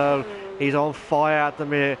there. So he's on fire at the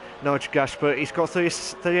minute, Nitric Gas, but he's got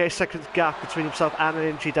 38 seconds gap between himself and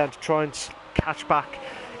Energy Dan to try and catch back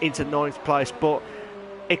into 9th place. But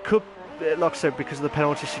it could, like I said, because of the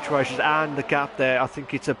penalty situations and the gap there, I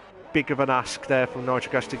think it's a big of an ask there from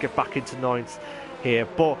Nitric Gas to get back into 9th here.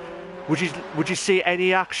 But would you see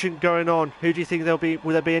any action going on? Who do you think there'll be?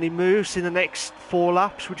 Will there be any moves in the next 4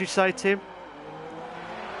 laps, would you say, Tim?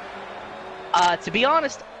 To be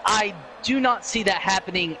honest, I do not see that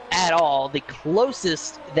happening at all. The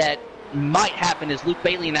closest that might happen is Luke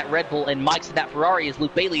Bailey in that Red Bull, and Mike's in that Ferrari, as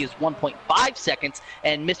Luke Bailey is 1.5 seconds,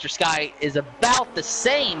 and Mr. Sky is about the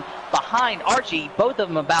same behind Archie, both of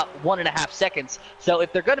them about 1.5 seconds. So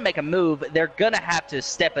if they're going to make a move, they're going to have to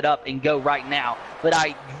step it up and go right now. But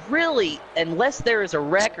I really, unless there is a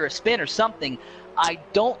wreck or a spin or something, I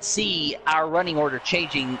don't see our running order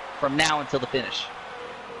changing from now until the finish.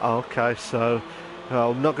 Okay, so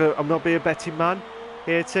I'm not being a betting man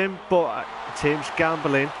here, Tim, but Tim's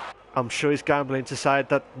gambling. I'm sure he's gambling to say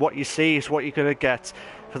that what you see is what you're going to get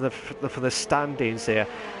for the standings here.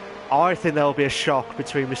 I think there'll be a shock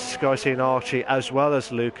between Mr. Skycy and Archie, as well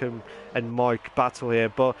as Luke and Mike battle here,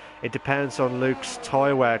 but it depends on Luke's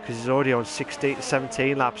tyre wear, because he's already on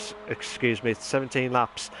 17 laps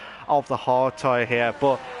of the hard tyre here.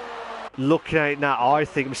 But looking at it now, I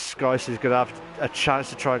think Mr. Skycy is going to have a chance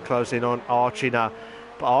to try and close in on Archie now.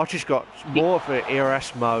 But Archie's got more of an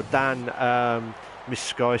ERS mode than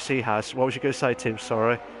Mr. Skycy has. What was you going to say, Tim?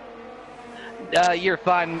 Sorry. You're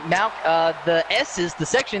fine, Mount. The S's, the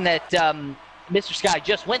section that Mr. Sky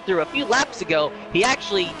just went through a few laps ago, he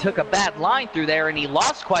actually took a bad line through there, and he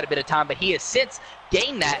lost quite a bit of time, but he has since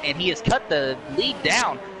gained that, and he has cut the lead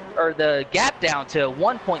down, or the gap down, to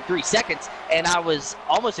 1.3 seconds, and I was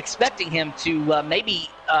almost expecting him to maybe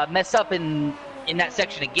mess up in that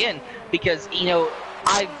section again, because, you know,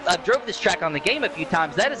 I've drove this track on the game a few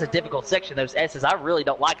times. That is a difficult section, those S's. I really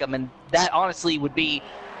don't like them, and that honestly would be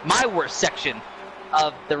my worst section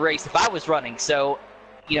of the race if I was running. So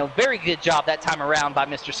very good job that time around by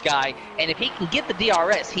Mr. Sky. And if he can get the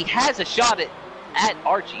DRS, he has a shot at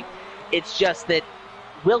Archie. It's just that,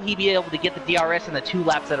 will he be able to get the DRS in the 2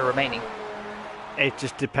 laps that are remaining? It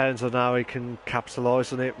just depends on how he can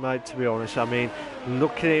capitalise on it, mate, to be honest. I mean,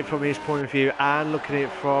 looking at it from his point of view and looking at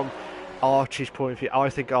it from Archie's point of view, I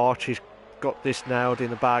think Archie's got this nailed in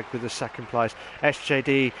the bag with the second place.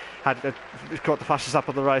 SJD got the fastest lap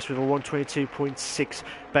of the race with a 1:22.6.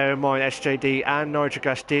 Bear in mind, SJD and Nigel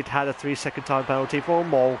Gas had a 3-second time penalty for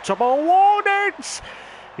multiple warnings.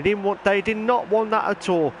 They did not want that at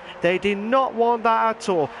all. They did not want that at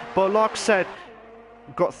all. But like I said,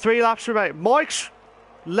 got 3 laps remaining. Mike's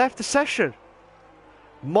left the session.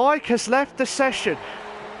 Mike has left the session.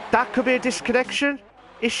 That could be a disconnection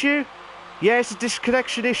issue. Yeah, it's a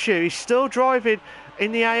disconnection issue. He's still driving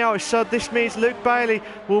in the AI, so this means Luke Bailey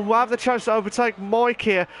will have the chance to overtake Mike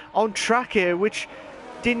here on track here, which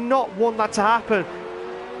did not want that to happen.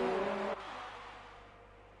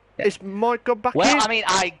 Is Mike gone back in? Well, I mean,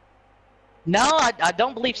 I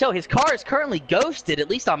don't believe so. His car is currently ghosted, at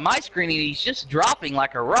least on my screen, and he's just dropping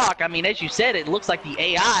like a rock. I mean, as you said, it looks like the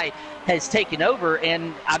AI has taken over,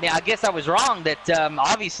 and I mean, I guess I was wrong that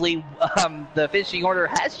obviously the finishing order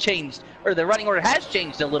has changed, or the running order has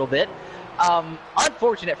changed a little bit.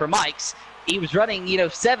 Unfortunate for Mike's. He was running,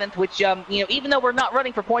 7th, which, even though we're not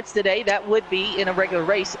running for points today, that would be, in a regular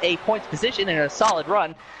race, a points position and a solid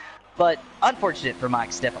run. But unfortunate for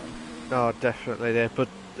Mike's, definitely. Oh, definitely there, but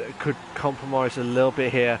it could compromise a little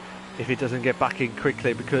bit here if he doesn't get back in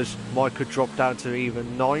quickly, because Mike could drop down to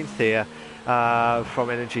even 9th here from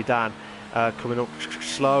Energy Dan, coming up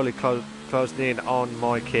slowly, closing in on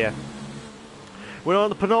Mike here. We're on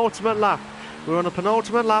the penultimate lap. We're on the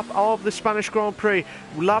penultimate lap of the Spanish Grand Prix,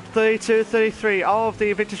 lap 32-33 of the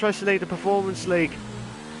Invictus Racing League, the Performance League,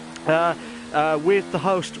 with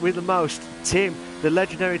the most, Tim, the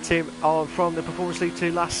legendary Tim from the Performance League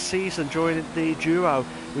 2 last season, joining the duo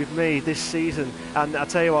with me this season. And I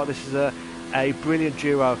tell you what, this is a brilliant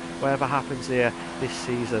duo, whatever happens here this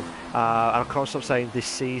season. And I can't stop saying this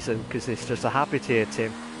season because it's just a habit here,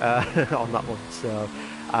 Tim, on that one. So,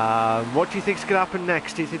 what do you think is going to happen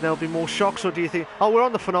next? Do you think there'll be more shocks, or do you think... Oh, we're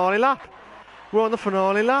on the finale lap. We're on the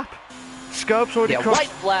finale lap. Scope's already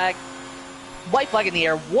crossed. White flag in the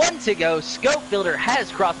air, 1 to go. Scope Builder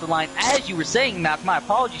has crossed the line. As you were saying, Matt, my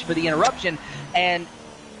apologies for the interruption. And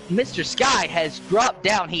Mr. Sky has dropped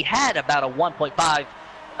down. He had about a 1.5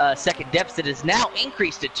 second deficit. Is now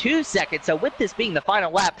increased to 2 seconds. So with this being the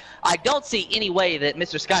final lap, I don't see any way that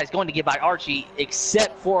Mr. Sky is going to get by Archie,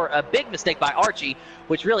 except for a big mistake by Archie,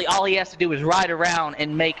 which really all he has to do is ride around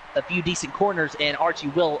and make a few decent corners, and Archie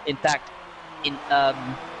will, in fact,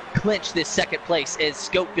 clinch this second place, as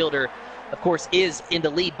Scope Builder, of course, is in the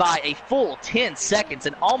lead by a full 10 seconds.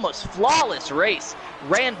 An almost flawless race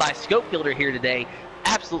ran by Scope Builder here today.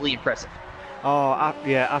 Absolutely impressive. Oh,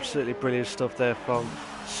 yeah, absolutely brilliant stuff there from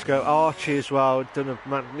Scope. Archie as well, done a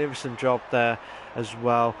magnificent job there as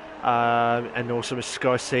well. And also with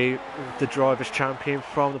Sky C, the Drivers' Champion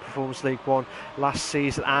from the Performance League 1 last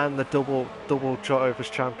season, and the double Drivers'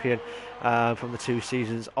 Champion from the 2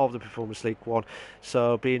 seasons of the Performance League 1.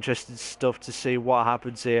 So be interesting stuff to see what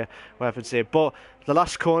happens here. But the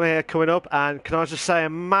last corner here coming up, and can I just say a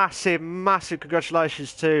massive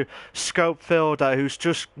congratulations to Scope Fielder, who's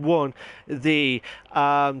just won the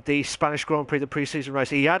Spanish Grand Prix, the pre-season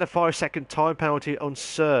race. He had a 5-second time penalty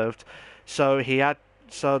unserved, so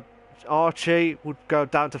Archie would go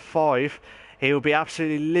down to 5. He will be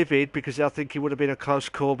absolutely livid, because I think it would have been a close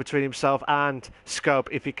call between himself and Scope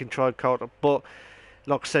if he can try and cut it. But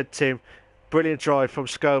like I said, Tim, brilliant drive from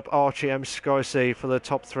Scope, Archie and Sky C for the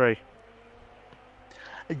top 3.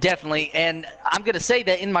 Definitely, and I'm going to say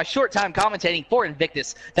that in my short time commentating for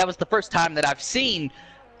Invictus, that was the first time that I've seen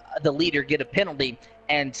the leader get a penalty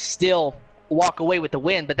and still walk away with the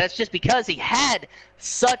win. But that's just because he had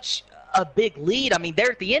such a big lead. I mean,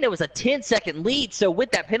 there at the end, it was a 10-second lead. So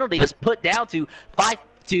with that penalty, it was put down to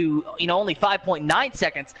only 5.9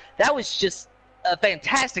 seconds. That was just a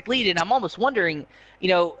fantastic lead, and I'm almost wondering,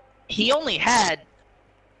 he only had,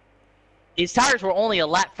 his tires were only a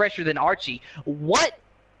lap fresher than Archie. What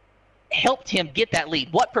helped him get that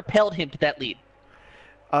lead? What propelled him to that lead?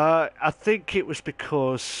 I think it was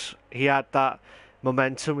because he had that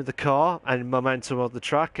momentum with the car and momentum of the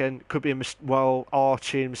track, and could be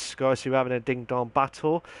Archie and Sky were having a ding-dong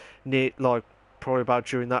battle probably about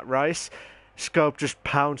during that race. Scope just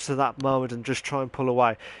pounced to that moment and just try and pull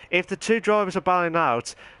away. If the 2 drivers are battling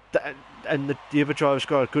out, and the other driver's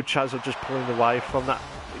got a good chance of just pulling away from that,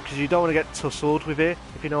 because you don't want to get tussled with it,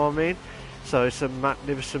 if you know what I mean. So it's a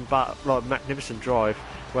magnificent magnificent drive,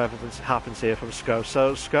 whatever happens here from Scope.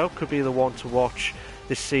 So Scope could be the one to watch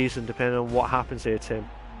this season, depending on what happens here, Tim.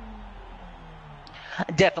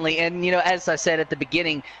 Definitely, and as I said at the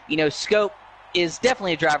beginning, Scope is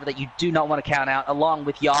definitely a driver that you do not want to count out, along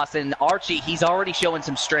with Yoss and Archie. He's already showing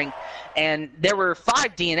some strength, and there were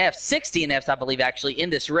 6 DNFs, I believe, actually, in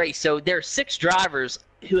this race. So there are 6 drivers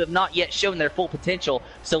who have not yet shown their full potential.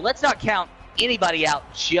 So let's not count anybody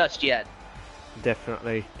out just yet.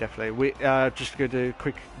 Definitely. We just going to do a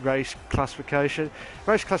quick race classification.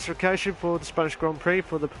 Race classification for the Spanish Grand Prix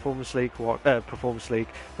for the Performance League for the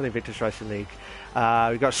Invictus Racing League.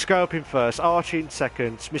 We've got Scope in first, Archie in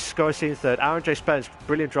second, Mr. Scorsese in third, Aaron J. Spence,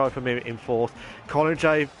 brilliant drive from him in fourth, Colin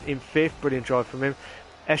J in fifth, brilliant drive from him,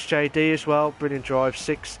 SJD as well, brilliant drive,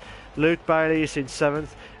 sixth, Luke Bailey is in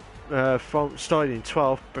seventh, starting in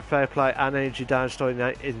 12th, but fair play and energy down, starting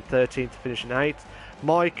in 13th, finishing 8th.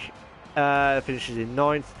 Mike finishes in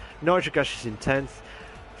 9th, Nigel Gash is in 10th,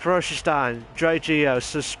 Ferocious Dan, Dre Geo,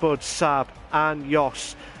 Sir Spud, Sab and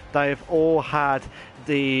Yoss, they have all had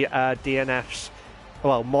the DNFs.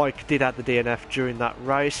 Well, Mike did have the DNF during that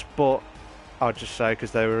race, but I'll just say because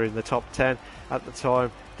they were in the top 10 at the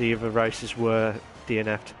time, the other races were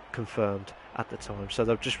DNF'd confirmed at the time. So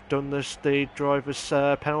they've just done the drivers'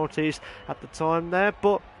 penalties at the time there.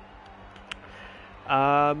 But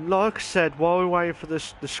like I said, while we're waiting for the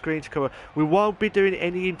screen to cover, we won't be doing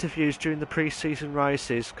any interviews during the pre-season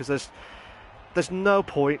races because there's no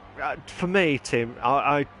point for me, Tim.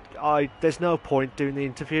 There's no point doing the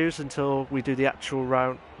interviews until we do the actual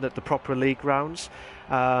round, the proper league rounds.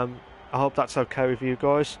 I hope that's okay with you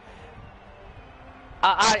guys.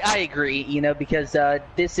 I agree, because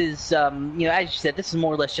this is, as you said, this is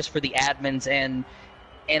more or less just for the admins and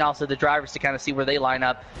also the drivers to kind of see where they line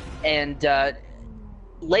up. And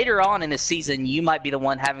later on in the season, you might be the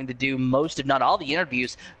one having to do most, if not all, the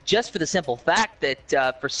interviews, just for the simple fact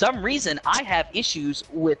that for some reason I have issues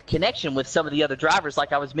with connection with some of the other drivers.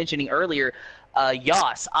 Like I was mentioning earlier,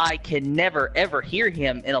 Yoss, I can never ever hear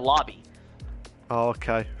him in a lobby.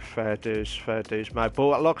 Okay, fair dues, mate.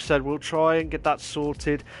 But like I said, we'll try and get that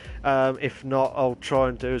sorted. If not, I'll try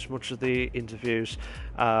and do as much of the interviews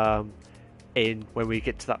when we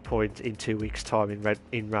get to that point in 2 weeks' time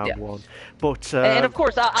in round one. But and of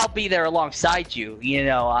course, I'll be there alongside you.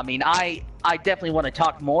 I mean, I definitely want to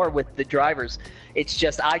talk more with the drivers. It's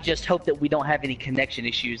just I just hope that we don't have any connection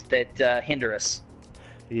issues that hinder us.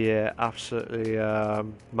 Yeah, absolutely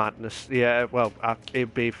madness. Yeah, well,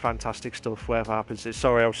 it'd be fantastic stuff whatever happens.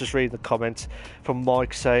 Sorry, I was just reading the comment from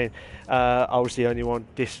Mike saying I was the only one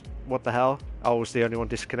what the hell? I was the only one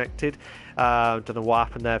disconnected. Don't know what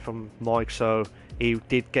happened there from Mike, so he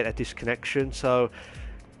did get a disconnection. So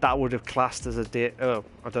that would have classed as I don't know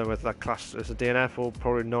whether that classed as a DNF or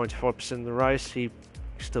probably 95% of the race. He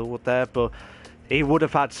still would there, but he would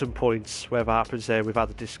have had some points whatever happens there without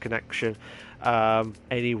the disconnection.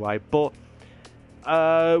 Anyway, but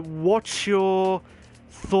what's your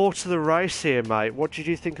thoughts of the race here, mate? What did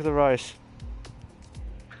you think of the race?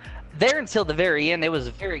 There until the very end, it was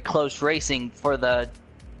very close racing for the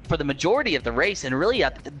majority of the race, and really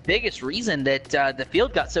the biggest reason that the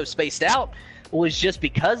field got so spaced out was just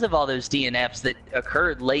because of all those DNFs that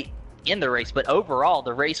occurred late in the race. But overall,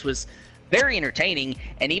 the race was very entertaining,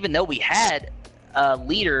 and even though we had a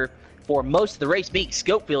leader for most of the race being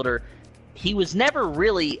Scopefielder, he was never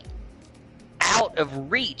really out of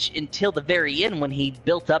reach until the very end when he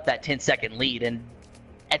built up that 10-second lead. And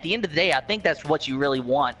at the end of the day, I think that's what you really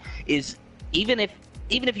want, is even if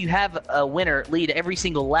you have a winner lead every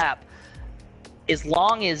single lap, as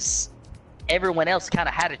long as everyone else kind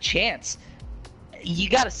of had a chance, you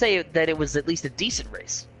got to say that it was at least a decent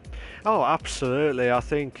race. Oh, absolutely. I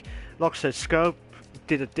think, like I said, Scope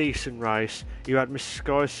did a decent race. You had Mr.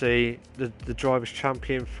 Scorsese, the drivers'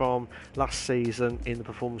 champion from last season in the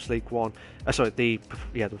Performance League 1. The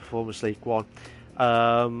Performance League 1.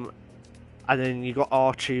 And then you got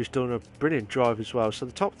Archie, who's done a brilliant drive as well. So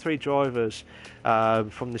the top 3 drivers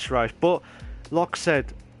from this race. But like I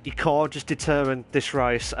said, you can't just determine this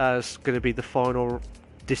race as going to be the final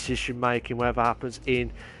decision making, whatever happens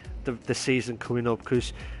in the season coming up,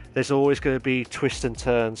 because there's always going to be twists and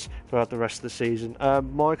turns throughout the rest of the season.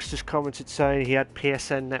 Mike's just commented saying he had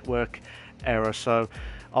PSN network error, so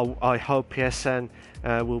I hope PSN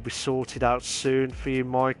will be sorted out soon for you,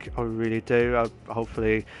 Mike. I really do. I'll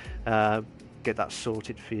hopefully get that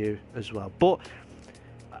sorted for you as well. But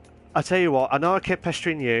I tell you what, I know I kept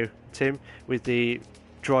pestering you, Tim, with the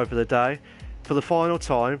drive of the day. For the final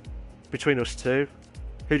time, between us two,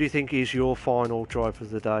 who do you think is your final drive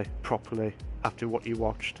of the day, properly, after what you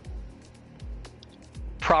watched?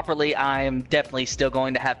 properly, I'm definitely still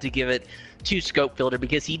going to have to give it to Scopefielder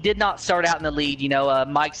because he did not start out in the lead.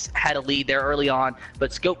 Mike's had a lead there early on,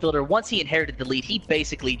 but Scopefielder, once he inherited the lead, he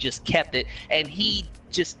basically just kept it, and he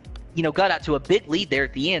just got out to a big lead there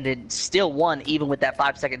at the end and still won even with that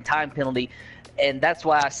 5-second time penalty. And that's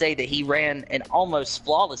why I say that he ran an almost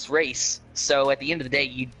flawless race. So at the end of the day,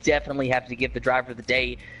 you definitely have to give the driver of the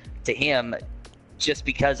day to him just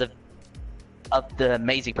because of the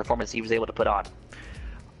amazing performance he was able to put on.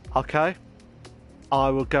 Okay, I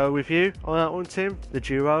will go with you on that one, Tim. The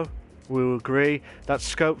duo will agree that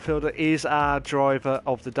Scopefielder is our driver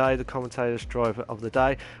of the day, the commentator's driver of the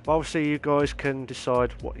day. But obviously, you guys can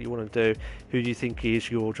decide what you want to do. Who do you think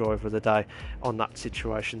is your driver of the day on that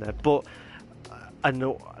situation there? But and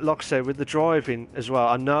like I said, with the driving as well,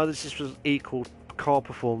 I know this was equal car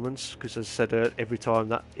performance because, as I said every time,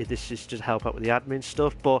 that this is just help out with the admin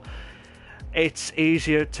stuff. But it's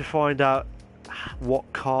easier to find out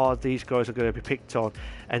what car these guys are going to be picked on,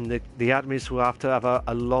 and the admins will have to have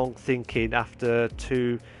a long thinking after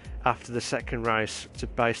the second race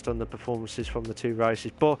based on the performances from the 2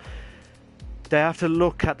 races. But they have to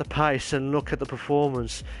look at the pace and look at the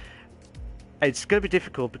performance. It's going to be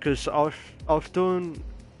difficult because I've done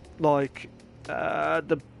like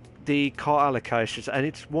the car allocations, and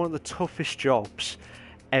it's one of the toughest jobs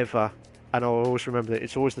ever. And I always remember that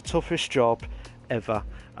it's always the toughest job ever.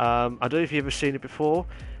 I don't know if you've ever seen it before,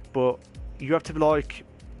 but you have to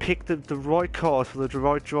pick the right cars for the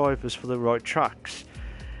right drivers for the right tracks,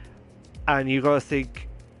 and you got to think,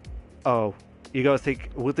 would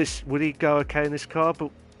he go okay in this car?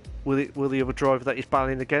 But will the other driver that he's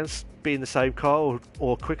battling against be in the same car,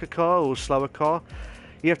 or a quicker car, or a slower car?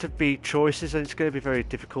 You have to be choices, and it's going to be very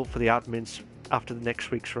difficult for the admins after the next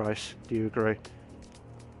week's race. Do you agree?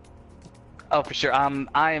 Oh, for sure.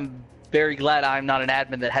 I am very glad I'm not an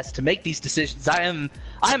admin that has to make these decisions. I am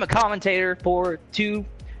a commentator for two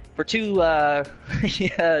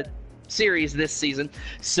series this season,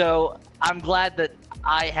 so I'm glad that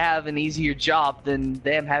I have an easier job than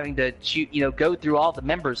them having to go through all the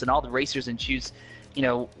members and all the racers and choose,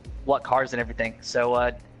 what cars and everything.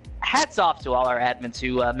 So hats off to all our admins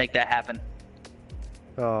who make that happen.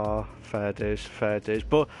 Oh, fair dues.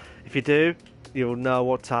 But if you do, you'll know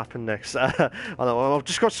what's happened next. I've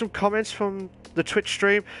just got some comments from the Twitch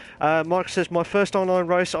stream. Mike says, my first online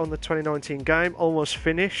race on the 2019 game, almost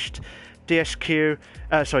finished. DSC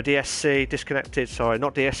disconnected. Sorry,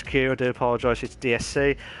 not DSQ. I do apologise. It's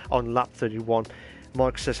DSC on lap 31.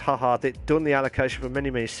 Mike says, haha, they've done the allocation for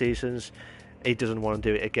many seasons. He doesn't want to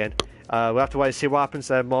do it again. We'll have to wait and see what happens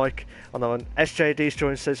there, Mike. On that one, SJD's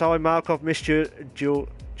joined says, hi, Mark, I've missed your dual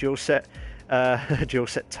set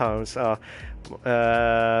tones.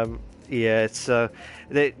 It's I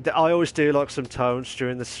always do some tones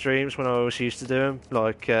during the streams when I always used to do them,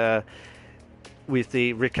 with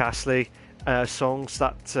the Rick Astley songs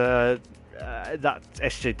that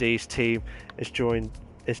SJD's team is doing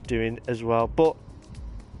as well. But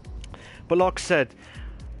like I said,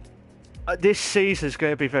 this season is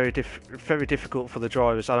going to be very difficult for the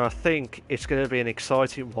drivers, and I think it's going to be an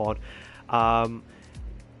exciting one.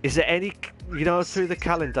 Is there any, through the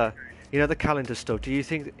calendar, the calendar stuff, do you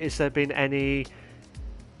think, is there been any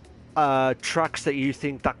tracks that you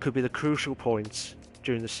think that could be the crucial points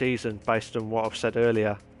during the season based on what I've said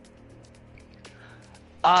earlier?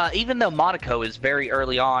 Even though Monaco is very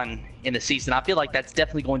early on in the season, I feel like that's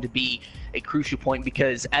definitely going to be a crucial point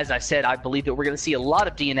because, as I said, I believe that we're going to see a lot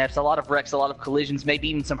of DNFs, a lot of wrecks, a lot of collisions, maybe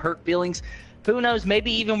even some hurt feelings. Who knows,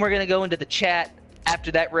 maybe even we're going to go into the chat after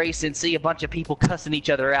that race and see a bunch of people cussing each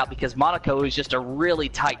other out because Monaco is just a really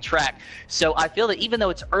tight track. So I feel that even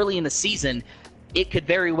though it's early in the season, it could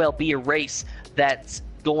very well be a race that's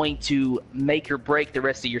going to make or break the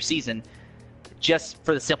rest of your season, just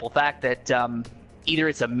for the simple fact that either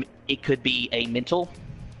it could be a mental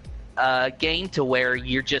game to where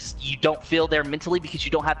you don't feel there mentally because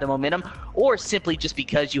you don't have the momentum, or simply just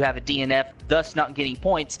because you have a DNF, thus not getting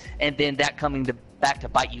points, and then that coming back to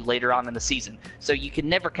bite you later on in the season. So you can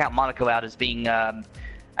never count Monaco out as being,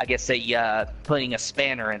 putting a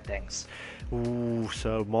spanner in things. Ooh,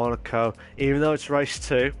 so Monaco, even though it's race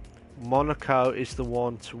 2, Monaco is the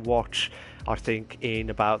one to watch, I think, in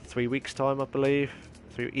about 3 weeks' time, I believe.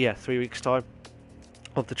 3 weeks' time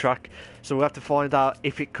of the track. So we'll have to find out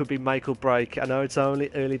if it could be make or break. I know it's only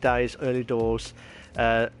early days, early doors.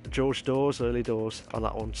 George Doors, early doors on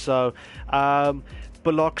that one. So,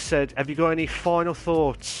 but like I said, have you got any final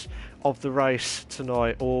thoughts of the race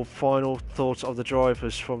tonight, or final thoughts of the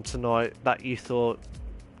drivers from tonight that you thought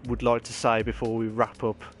would like to say before we wrap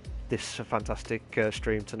up this fantastic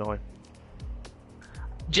stream tonight?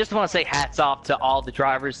 just want to say hats off to all the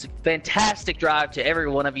drivers. Fantastic drive to every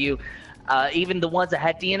one of you. Even the ones that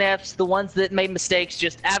had DNFs, the ones that made mistakes,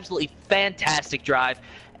 just absolutely fantastic drive.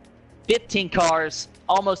 15 cars,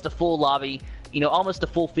 almost a full lobby, almost a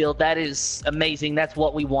full field. That is amazing. That's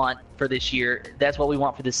what we want for this year. That's what we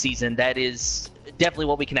want for this season. That is definitely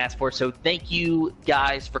what we can ask for. So thank you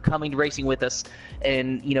guys for coming to racing with us.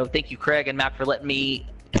 And, thank you, Craig and Mac, for letting me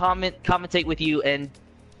commentate with you. And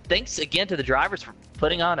thanks again to the drivers for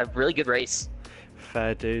putting on a really good race.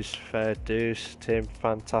 Fair dues, Tim.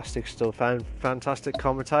 Fantastic stuff. And fantastic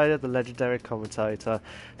commentator, the legendary commentator.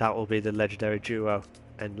 That will be the legendary duo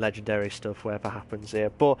and legendary stuff, whatever happens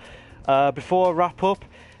here. But before I wrap up,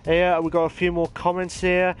 here we've got a few more comments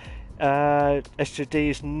here. SJD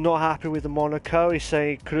is not happy with the Monaco. He's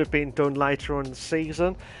saying it could have been done later on in the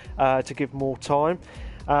season to give more time.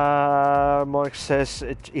 Mike says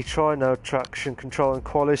he tried no traction control and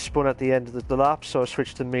quali, spun at the end of the lap, so I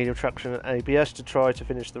switched to medium traction and ABS to try to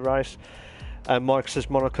finish the race. Mike says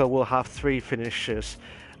Monaco will have 3 finishes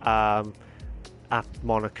at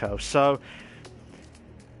Monaco. So,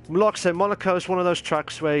 like I said, Monaco is one of those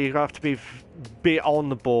tracks where you have to be on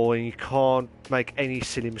the ball and you can't make any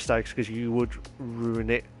silly mistakes because you would ruin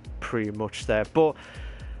it pretty much there. But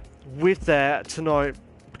with that tonight,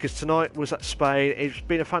 because tonight was at Spain, it's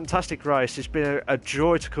been a fantastic race. It's been a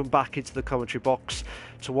joy to come back into the commentary box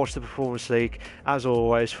to watch the Performance League, as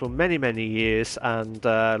always, for many, many years. And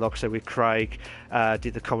like I said, with Craig,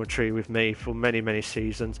 did the commentary with me for many, many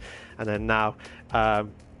seasons. And then now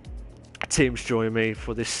Tim's joined me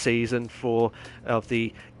for this season of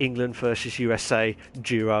the England versus USA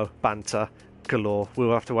duo banter galore.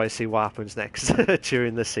 We'll have to wait and see what happens next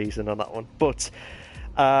during the season on that one.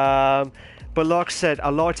 But like I said, I'd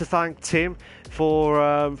like to thank Tim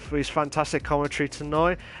for his fantastic commentary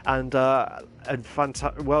tonight, and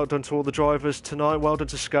well done to all the drivers tonight. Well done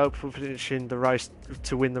to Scope for finishing the race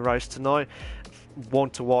to win the race tonight. One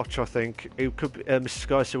to watch, I think. It could be, Mr.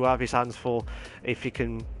 Skyser will have his hands full if he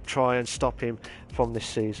can try and stop him from this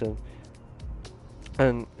season.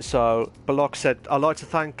 And so, but like I said, I'd like to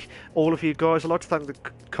thank all of you guys. I'd like to thank the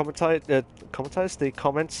commentators, the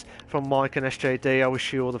comments from Mike and SJD. I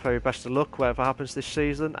wish you all the very best of luck, whatever happens this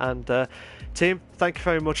season. And Tim, thank you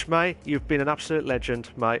very much, mate. You've been an absolute legend,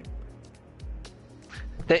 mate.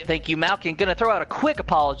 Thank you, Malcolm. Going to throw out a quick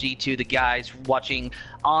apology to the guys watching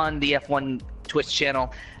on the F1 Twitch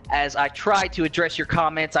channel. As I try to address your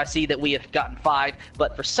comments, I see that we have gotten 5,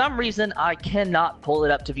 but for some reason, I cannot pull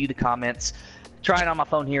it up to view the comments. Trying on my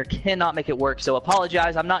phone here, cannot make it work, so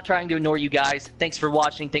apologize. I'm not trying to ignore you guys. Thanks for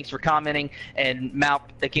watching, thanks for commenting, and Malk,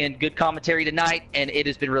 again, good commentary tonight, and it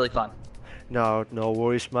has been really fun. No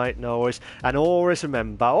worries, mate, no worries. And always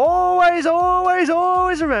remember, always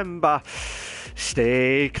remember,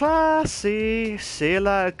 stay classy. See you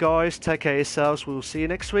later, guys. Take care of yourselves. We'll see you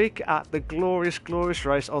next week at the glorious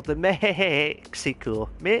race of the Mexico.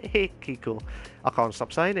 I can't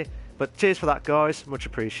stop saying it. But cheers for that, guys. Much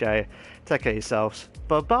appreciated. Take care of yourselves.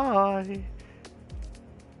 Bye-bye.